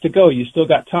anybody wants to go, you still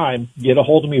got time. Get a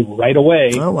hold of me right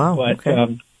away. Oh, wow. But,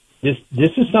 okay.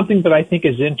 This is something that I think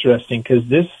is interesting because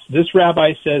this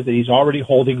rabbi says that he's already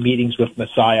holding meetings with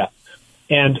Messiah.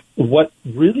 And what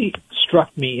really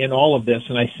struck me in all of this,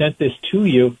 and I sent this to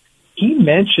you, he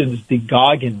mentions the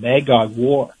Gog and Magog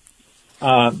war.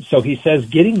 So he says,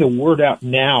 getting the word out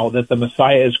now that the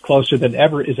Messiah is closer than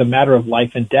ever is a matter of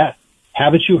life and death.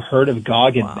 Haven't you heard of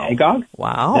Gog and Magog?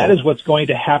 Wow. That is what's going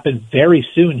to happen very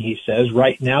soon, he says.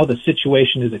 Right now, the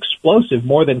situation is explosive,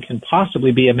 more than can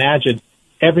possibly be imagined.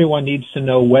 Everyone needs to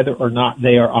know whether or not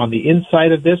they are on the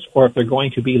inside of this or if they're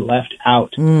going to be left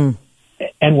out. And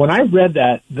when I read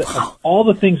that, all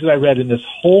the things that I read in this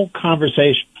whole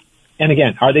conversation, and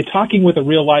again, are they talking with a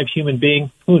real live human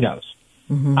being? Who knows?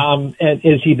 And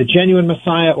is he the genuine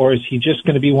Messiah or is he just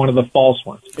going to be one of the false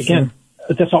ones? Again,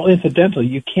 that's all incidental.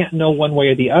 You can't know one way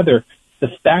or the other. The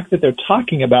fact that they're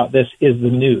talking about this is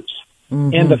the news.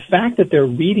 And the fact that they're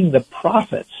reading the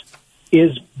prophets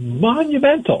is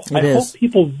monumental. I hope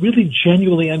people really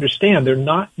genuinely understand. They're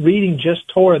not reading just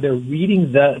Torah. They're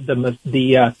reading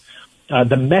the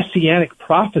messianic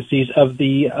prophecies of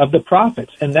the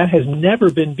prophets. And that has never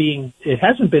been it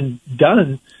hasn't been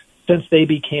done since they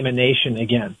became a nation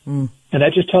again. And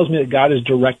that just tells me that God is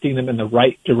directing them in the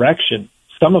right direction,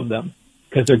 some of them,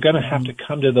 because they're going to have to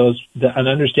come to an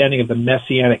understanding of the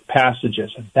messianic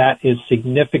passages. And that is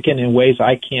significant in ways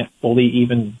I can't fully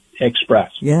even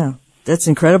express. Yeah. That's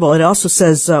incredible. It also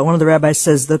says, one of the rabbis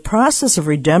says, the process of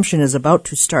redemption is about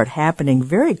to start happening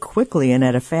very quickly and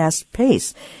at a fast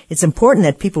pace. It's important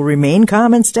that people remain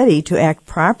calm and steady to act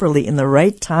properly in the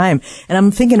right time. And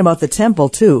I'm thinking about the temple,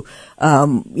 too.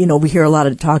 We hear a lot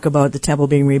of talk about the temple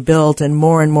being rebuilt and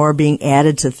more being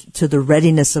added to the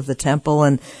readiness of the temple.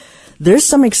 And there's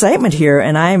some excitement here,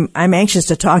 and I'm anxious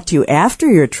to talk to you after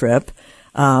your trip.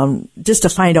 Just to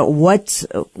find out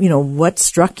what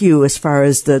struck you as far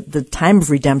as the time of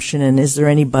redemption, and is there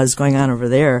any buzz going on over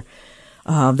there?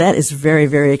 That is very,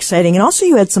 very exciting. And also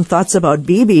you had some thoughts about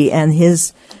Bibi and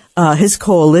his his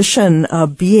coalition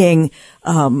being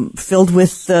filled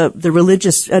with the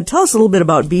religious. Tell us a little bit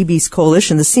about Bibi's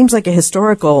coalition. This seems like a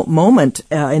historical moment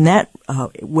in that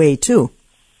way, too.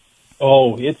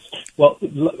 Oh,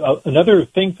 another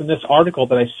thing from this article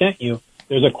that I sent you,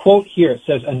 there's a quote here. It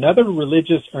says, another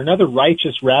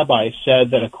righteous rabbi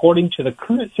said that according to the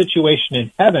current situation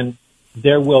in heaven,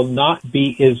 there will not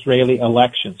be Israeli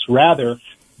elections. Rather,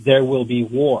 there will be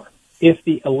war. If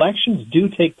the elections do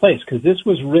take place, because this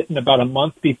was written about a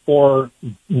month before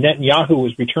Netanyahu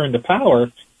was returned to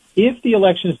power, if the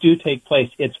elections do take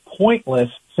place, it's pointless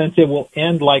since it will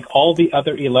end like all the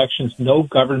other elections. No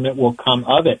government will come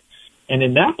of it. And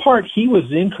in that part, he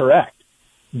was incorrect,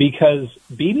 because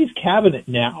Bibi's cabinet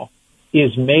now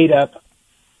is made up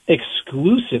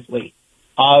exclusively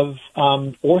of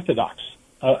Orthodox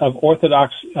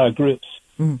groups.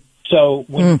 Mm. So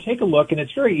when you take a look, and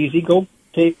it's very easy, go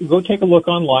take a look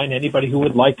online. Anybody who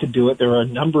would like to do it, there are a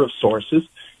number of sources.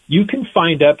 You can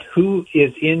find out who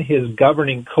is in his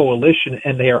governing coalition,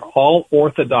 and they are all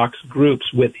Orthodox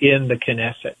groups within the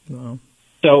Knesset. Wow.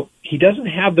 So he doesn't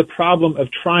have the problem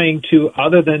of trying to,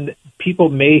 other than people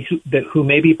who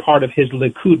may be part of his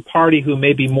Likud party, who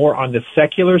may be more on the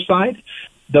secular side,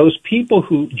 those people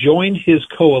who joined his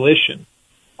coalition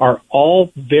are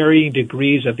all varying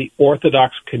degrees of the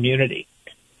Orthodox community.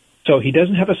 So he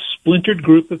doesn't have a splintered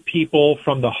group of people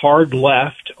from the hard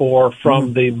left or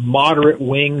from the moderate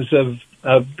wings of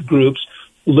groups.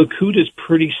 Likud is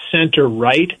pretty center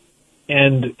right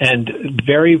and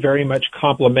very, very much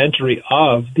complementary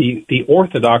of the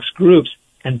Orthodox groups,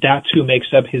 and that's who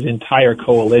makes up his entire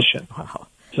coalition. Wow.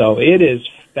 So it is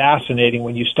fascinating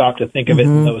when you stop to think of it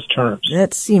in those terms.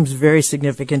 That seems very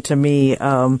significant to me.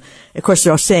 Of course,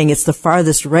 they're all saying it's the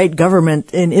farthest right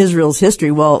government in Israel's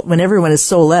history. Well, when everyone is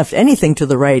so left, anything to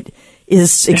the right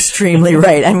is extremely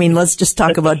right. I mean, let's just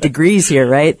talk about degrees here,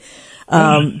 right?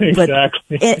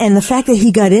 Exactly. And the fact that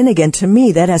he got in again, to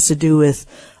me, that has to do with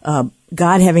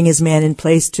God having his man in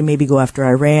place to maybe go after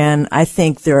Iran. I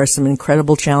think there are some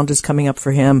incredible challenges coming up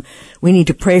for him. We need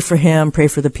to pray for him, pray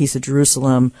for the peace of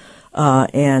Jerusalem.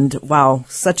 And wow,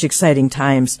 such exciting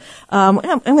times. I'm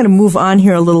going to move on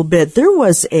here a little bit. There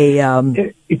was a,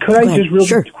 could I just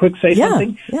real quick say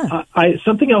something? Yeah.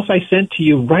 Something else I sent to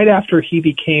you right after he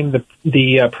became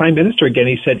the prime minister again.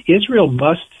 He said Israel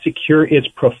must secure its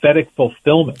prophetic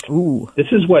fulfillment. Ooh.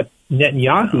 This is what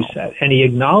Netanyahu said, and he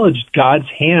acknowledged God's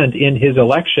hand in his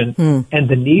election, and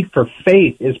the need for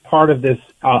faith is part of this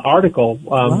article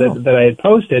that I had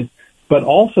posted. But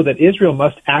also that Israel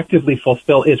must actively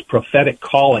fulfill its prophetic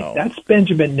calling. Wow. That's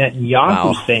Benjamin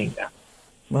Netanyahu saying that.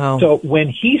 Wow. So when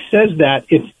he says that,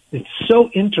 it's so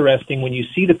interesting when you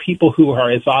see the people who are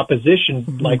his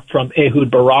opposition, like from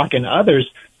Ehud Barak and others,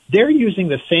 they're using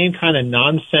the same kind of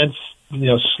nonsense,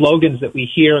 slogans that we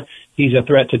hear. He's a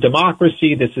threat to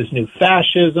democracy. This is new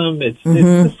fascism. It's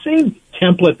the same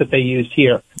template that they used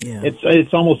here. Yeah.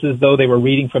 It's almost as though they were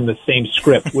reading from the same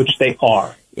script, which they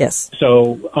are. Yes.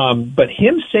 So, but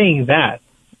him saying that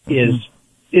is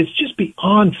just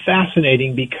beyond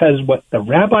fascinating, because what the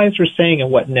rabbis are saying and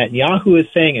what Netanyahu is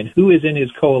saying and who is in his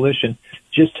coalition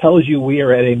just tells you we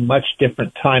are at a much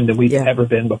different time than we've ever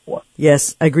been before.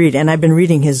 Yes, agreed. And I've been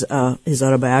reading his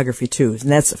autobiography too, and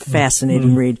that's a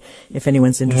fascinating read if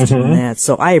anyone's interested in that.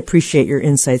 So I appreciate your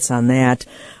insights on that.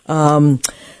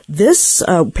 This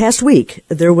past week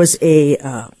there was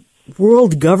a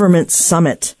World Government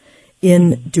Summit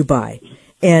in Dubai.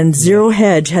 And Zero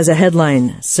Hedge has a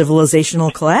headline,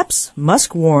 Civilizational Collapse?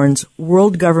 Musk warns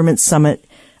World Government Summit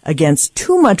against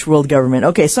too much world government.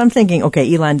 Okay, so I'm thinking,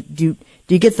 okay, Elon, do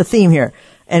you get the theme here?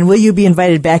 And will you be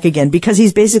invited back again? Because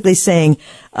he's basically saying,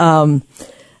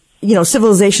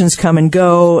 civilizations come and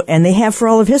go, and they have for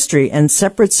all of history, and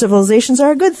separate civilizations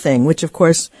are a good thing, which of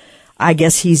course, I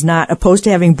guess he's not opposed to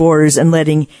having borders and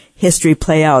letting history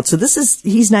play out. So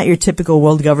he's not your typical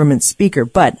world government speaker.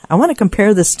 But I want to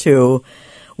compare this to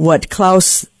what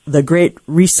Klaus, the Great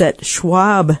Reset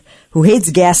Schwab, who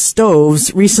hates gas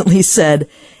stoves, recently said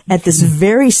at this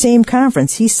very same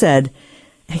conference. He said,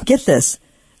 get this,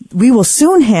 we will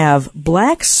soon have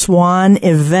black swan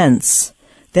events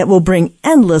that will bring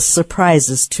endless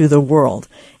surprises to the world.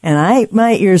 And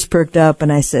my ears perked up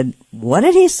and I said, what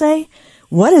did he say?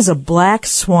 What is a black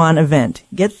swan event?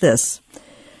 Get this.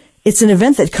 It's an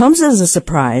event that comes as a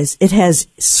surprise. It has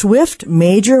swift,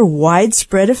 major,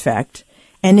 widespread effect,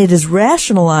 and it is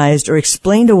rationalized or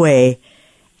explained away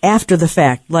after the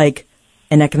fact, like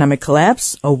an economic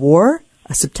collapse, a war,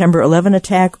 a September 11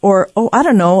 attack, or,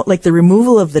 like the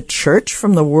removal of the church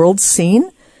from the world scene.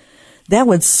 That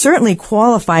would certainly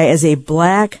qualify as a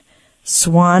black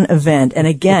Swan event. And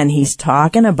again, he's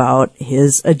talking about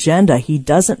his agenda. He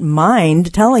doesn't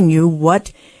mind telling you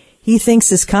what he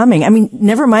thinks is coming. I mean,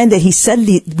 never mind that he said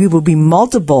we will be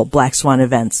multiple Black Swan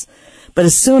events. But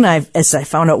as soon as I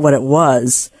found out what it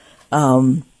was,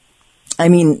 I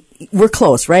mean, we're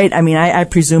close, right? I mean, I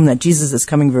presume that Jesus is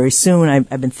coming very soon.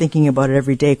 I've been thinking about it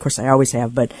every day. Of course, I always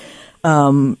have. But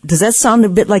does that sound a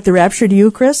bit like the rapture to you,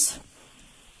 Chris?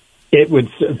 It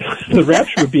would. The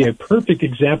rapture would be a perfect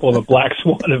example of a Black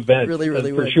Swan event,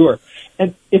 really for would. sure.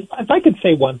 And if I could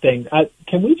say one thing,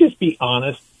 can we just be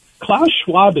honest? Klaus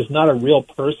Schwab is not a real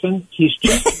person. He's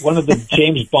just one of the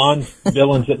James Bond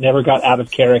villains that never got out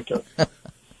of character.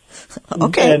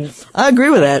 Okay, and I agree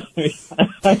with that.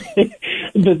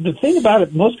 The thing about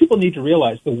it, most people need to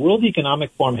realize the World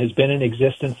Economic Forum has been in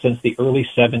existence since the early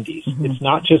 70s. Mm-hmm. It's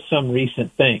not just some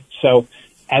recent thing. So,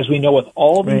 as we know with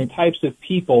all these types of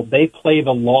people, they play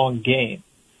the long game.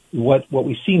 What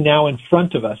we see now in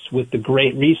front of us with the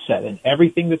Great Reset and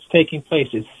everything that's taking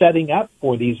place is setting up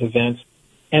for these events.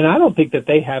 And I don't think that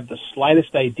they have the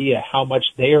slightest idea how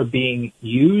much they are being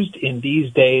used in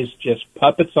these days, just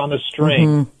puppets on a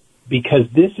string, because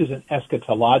this is an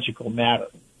eschatological matter.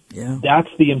 Yeah. That's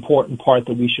the important part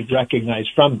that we should recognize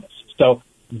from this. So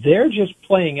they're just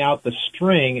playing out the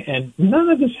string, and none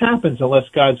of this happens unless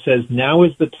God says, now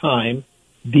is the time.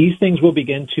 These things will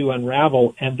begin to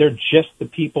unravel, and they're just the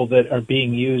people that are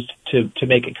being used to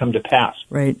make it come to pass.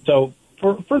 Right. So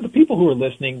for the people who are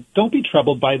listening, don't be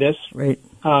troubled by this. Right.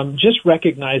 Just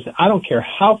recognize that I don't care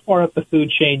how far up the food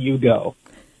chain you go.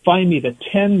 Find me the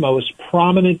 10 most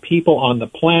prominent people on the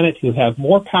planet who have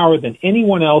more power than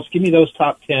anyone else. Give me those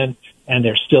top 10, and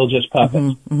they're still just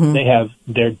puppets.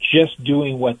 They're just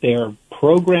doing what they're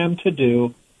programmed to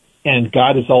do, and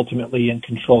God is ultimately in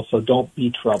control, so don't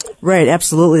be troubled. Right,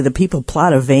 absolutely. The people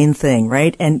plot a vain thing,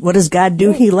 right? And what does God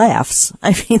do? He laughs.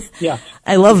 I mean,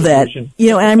 I love that. You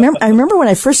know, and I remember when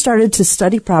I first started to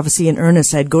study prophecy in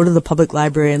earnest, I'd go to the public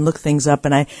library and look things up,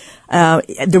 and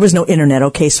there was no internet,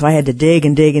 okay, so I had to dig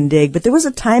and dig and dig. But there was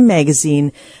a Time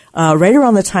magazine right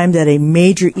around the time that a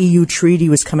major EU treaty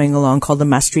was coming along called the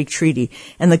Maastricht Treaty.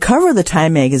 And the cover of the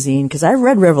Time magazine, because I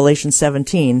read Revelation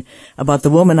 17 about the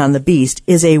woman on the beast,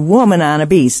 is a woman on a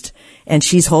beast. And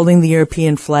she's holding the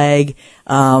European flag.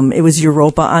 It was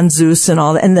Europa on Zeus and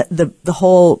all that, and the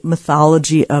whole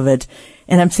mythology of it.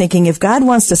 And I'm thinking, if God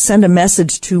wants to send a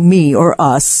message to me or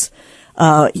us,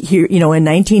 here, you know, in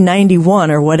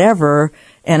 1991 or whatever,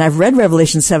 and I've read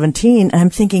Revelation 17, and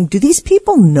I'm thinking, do these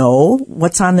people know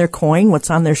what's on their coin, what's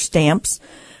on their stamps,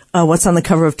 what's on the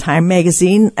cover of Time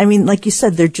magazine? I mean, like you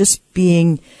said, they're just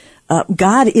being,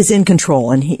 God is in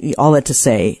control, and all that to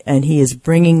say, and He is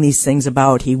bringing these things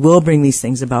about. He will bring these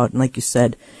things about, and like you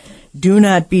said, do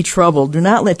not be troubled. Do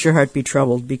not let your heart be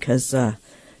troubled, because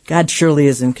God surely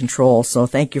is in control. So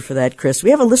thank you for that, Chris.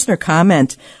 We have a listener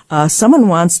comment. Someone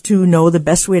wants to know the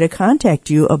best way to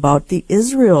contact you about the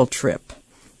Israel trip.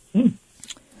 Right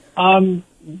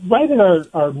at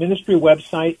our ministry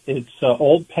website, it's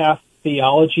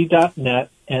oldpaththeology.net,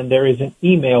 and there is an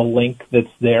email link that's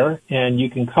there, and you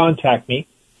can contact me.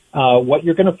 What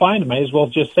you're going to find, I might as well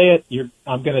just say it.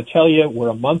 I'm going to tell you we're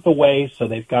a month away, so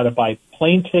they've got to buy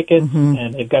plane tickets,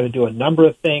 and they've got to do a number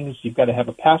of things. You've got to have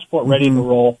a passport ready to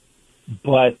roll.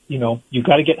 But, you know, you've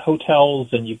got to get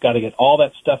hotels, and you've got to get all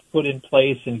that stuff put in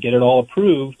place and get it all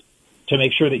approved to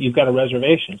make sure that you've got a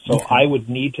reservation. So I would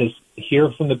need to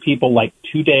hear from the people like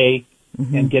today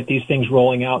and get these things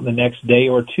rolling out in the next day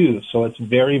or two. So it's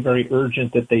very, very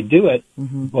urgent that they do it.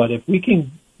 But if we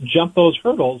can jump those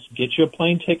hurdles, get you a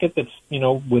plane ticket that's, you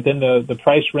know, within the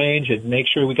price range, and make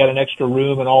sure we got an extra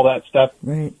room and all that stuff,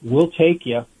 we'll take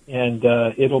you. And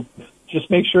it'll just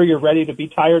make sure you're ready to be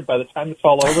tired by the time it's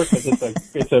all over,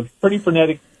 because it's a pretty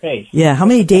frenetic pace. Yeah. How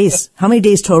many days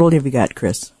total have you got,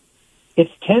 Chris?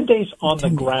 It's 10 days on the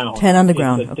ground. 10 on the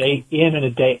ground. It's a day in and a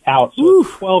day out. So it's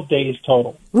 12 days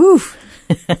total.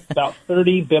 About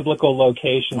 30 biblical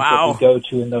locations that we go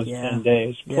to in those 10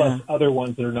 days, plus other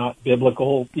ones that are not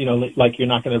biblical. You know, like you're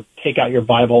not going to take out your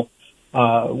Bible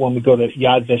when we go to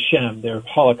Yad Vashem, their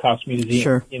Holocaust museum.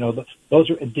 Sure. You know, those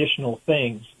are additional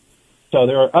things. So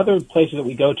there are other places that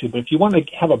we go to, but if you want to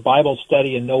have a Bible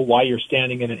study and know why you're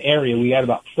standing in an area, we got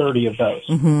about 30 of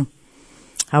those.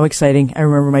 How exciting. I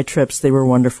remember my trips. They were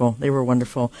wonderful.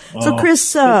 So,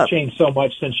 Chris... it's changed so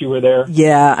much since you were there.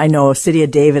 Yeah, I know. City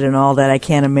of David and all that. I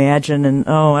can't imagine. And,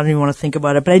 I don't even want to think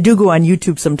about it. But I do go on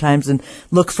YouTube sometimes and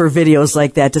look for videos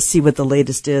like that to see what the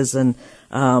latest is. And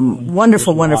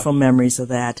Wonderful memories of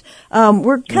that.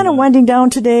 We're kind of winding down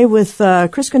today with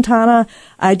Chris Quintana.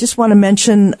 I just want to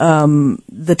mention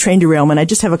the train derailment. I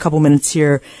just have a couple minutes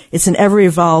here. It's an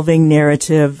ever-evolving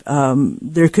narrative.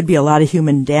 There could be a lot of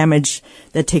human damage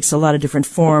that takes a lot of different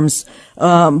forms.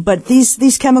 But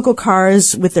these chemical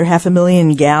cars with their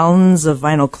 500,000 gallons of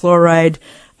vinyl chloride,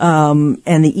 and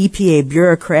the EPA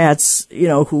bureaucrats,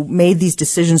 who made these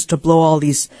decisions to blow all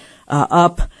these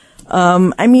up.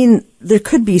 There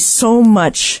could be so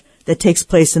much that takes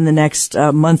place in the next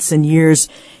months and years.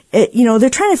 They're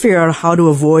trying to figure out how to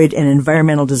avoid an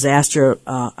environmental disaster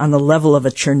on the level of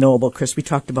a Chernobyl. Chris, we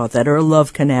talked about that, or a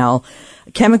Love Canal.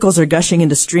 Chemicals are gushing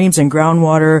into streams and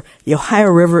groundwater. The Ohio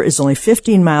River is only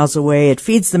 15 miles away. It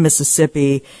feeds the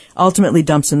Mississippi, ultimately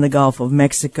dumps in the Gulf of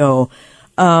Mexico.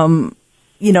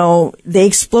 They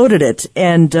exploded it,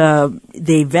 and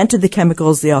they vented the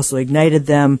chemicals. They also ignited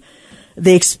them.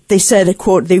 They said,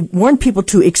 quote, they warned people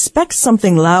to expect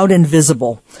something loud and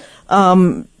visible.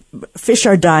 Fish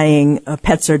are dying,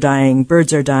 pets are dying,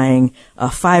 birds are dying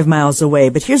 5 miles away.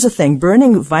 But here's the thing.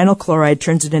 Burning vinyl chloride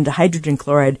turns it into hydrogen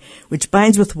chloride, which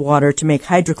binds with water to make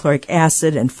hydrochloric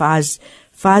acid and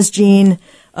phosgene,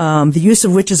 the use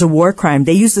of which is a war crime.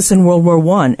 They used this in World War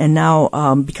I, and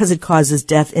now because it causes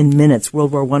death in minutes,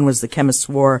 World War I was the chemists'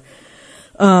 war.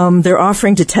 They're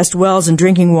offering to test wells and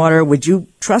drinking water. Would you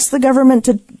trust the government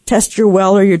to test your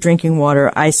well or your drinking water?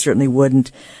 I certainly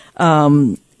wouldn't.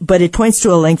 But it points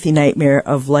to a lengthy nightmare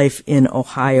of life in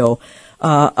Ohio.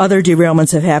 Other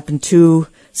derailments have happened too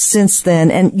since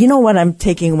then. And you know what I'm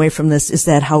taking away from this is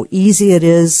that how easy it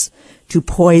is to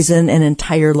poison an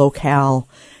entire locale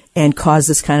and cause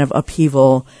this kind of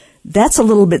upheaval. That's a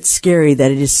little bit scary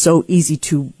that it is so easy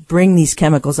to bring these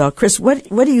chemicals out. Chris, what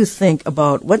do you think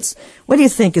about what do you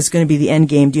think is going to be the end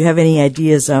game? Do you have any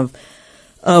ideas of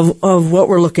what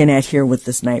we're looking at here with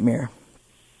this nightmare?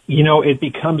 It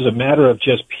becomes a matter of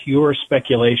just pure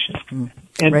speculation.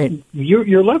 And right.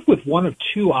 You're left with one of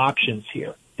two options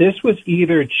here. This was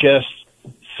either just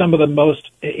some of the most,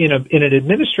 in an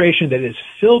administration that is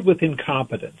filled with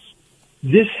incompetence,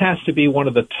 this has to be one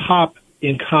of the top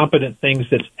incompetent things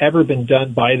that's ever been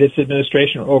done by this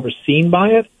administration or overseen by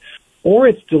it, or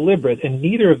it's deliberate, and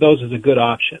neither of those is a good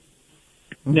option.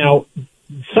 Mm-hmm. Now,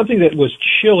 something that was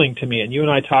chilling to me, and you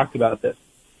and I talked about this,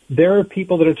 there are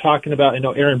people that are talking about, I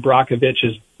know Erin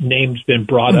Brockovich's name's been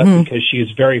brought up because she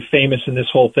is very famous in this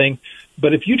whole thing.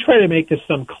 But if you try to make this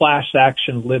some class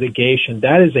action litigation,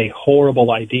 that is a horrible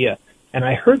idea. And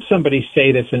I heard somebody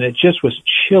say this, and it just was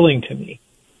chilling to me.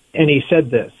 And he said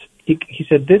this. He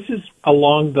said, this is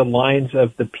along the lines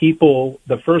of the people,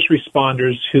 the first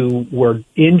responders who were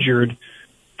injured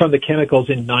from the chemicals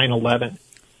in 9/11.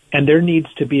 And there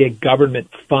needs to be a government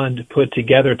fund put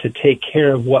together to take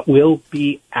care of what will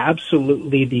be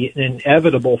absolutely the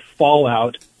inevitable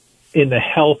fallout in the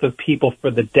health of people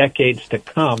for the decades to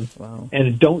come. Wow.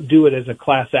 And don't do it as a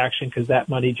class action because that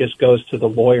money just goes to the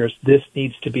lawyers. This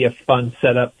needs to be a fund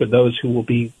set up for those who will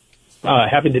be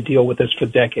having to deal with this for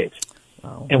decades.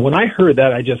 Wow. And when I heard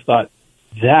that, I just thought,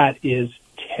 that is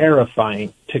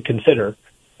terrifying to consider.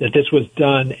 That this was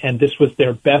done, and this was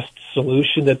their best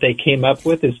solution that they came up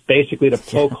with, is basically to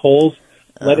poke holes,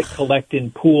 let it collect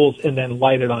in pools, and then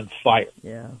light it on fire.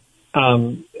 Yeah.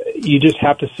 You just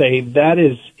have to say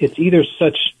it's either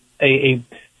such a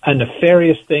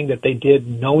nefarious thing that they did,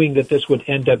 knowing that this would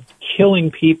end up killing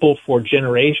people for a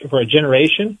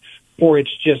generation, or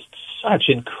it's just such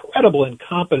incredible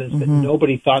incompetence that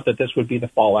nobody thought that this would be the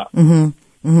fallout.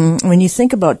 Mm-hmm. Mm-hmm. When you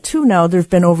think about too, now there've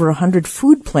been over 100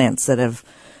 food plants that have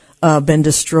been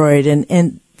destroyed,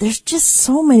 and there's just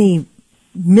so many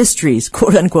mysteries,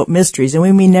 quote unquote mysteries, and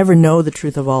we may never know the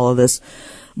truth of all of this,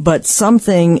 but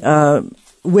something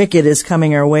wicked is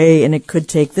coming our way, and it could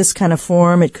take this kind of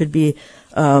form. It could be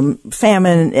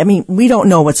famine. I mean, we don't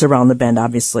know what's around the bend,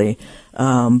 obviously,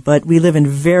 but we live in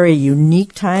very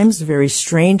unique times, very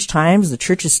strange times. The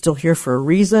church is still here for a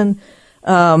reason.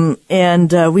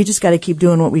 And we just got to keep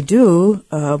doing what we do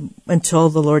until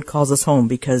the Lord calls us home,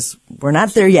 because we're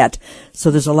not there yet. So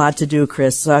there's a lot to do,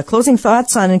 Chris. Closing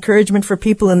thoughts on encouragement for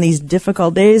people in these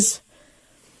difficult days?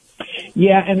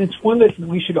 Yeah, and it's one that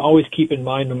we should always keep in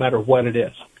mind no matter what it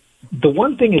is. The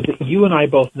one thing is that you and I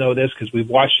both know this because we've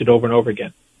watched it over and over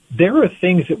again. There are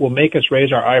things that will make us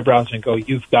raise our eyebrows and go,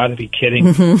 you've got to be kidding.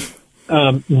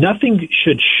 Mm-hmm. Nothing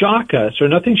should shock us or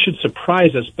nothing should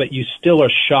surprise us, but you still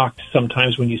are shocked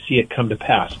sometimes when you see it come to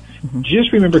pass. Mm-hmm.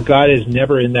 Just remember, God is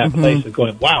never in that place of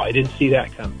going, wow, I didn't see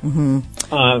that come.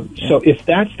 Mm-hmm. So if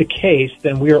that's the case,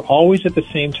 then we are always at the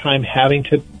same time having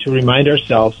to remind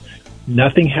ourselves,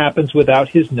 nothing happens without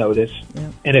His notice.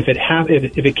 Yep. And if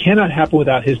it cannot happen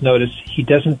without his notice, he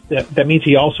doesn't. That means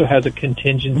he also has a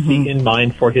contingency in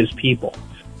mind for his people.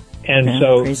 And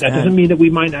so that doesn't mean that we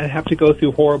might not have to go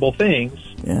through horrible things.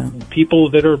 Yeah. People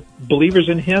that are believers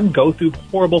in him go through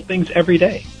horrible things every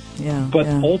day. Yeah. But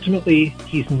ultimately,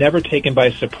 he's never taken by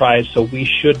surprise, so we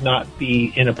should not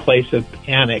be in a place of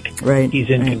panic. Right. He's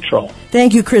in control.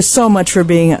 Thank you, Chris, so much for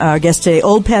being our guest today.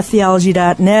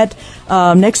 OldPathTheology.net.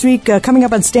 Next week, coming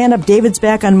up on Stand Up, David's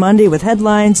back on Monday with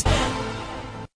headlines.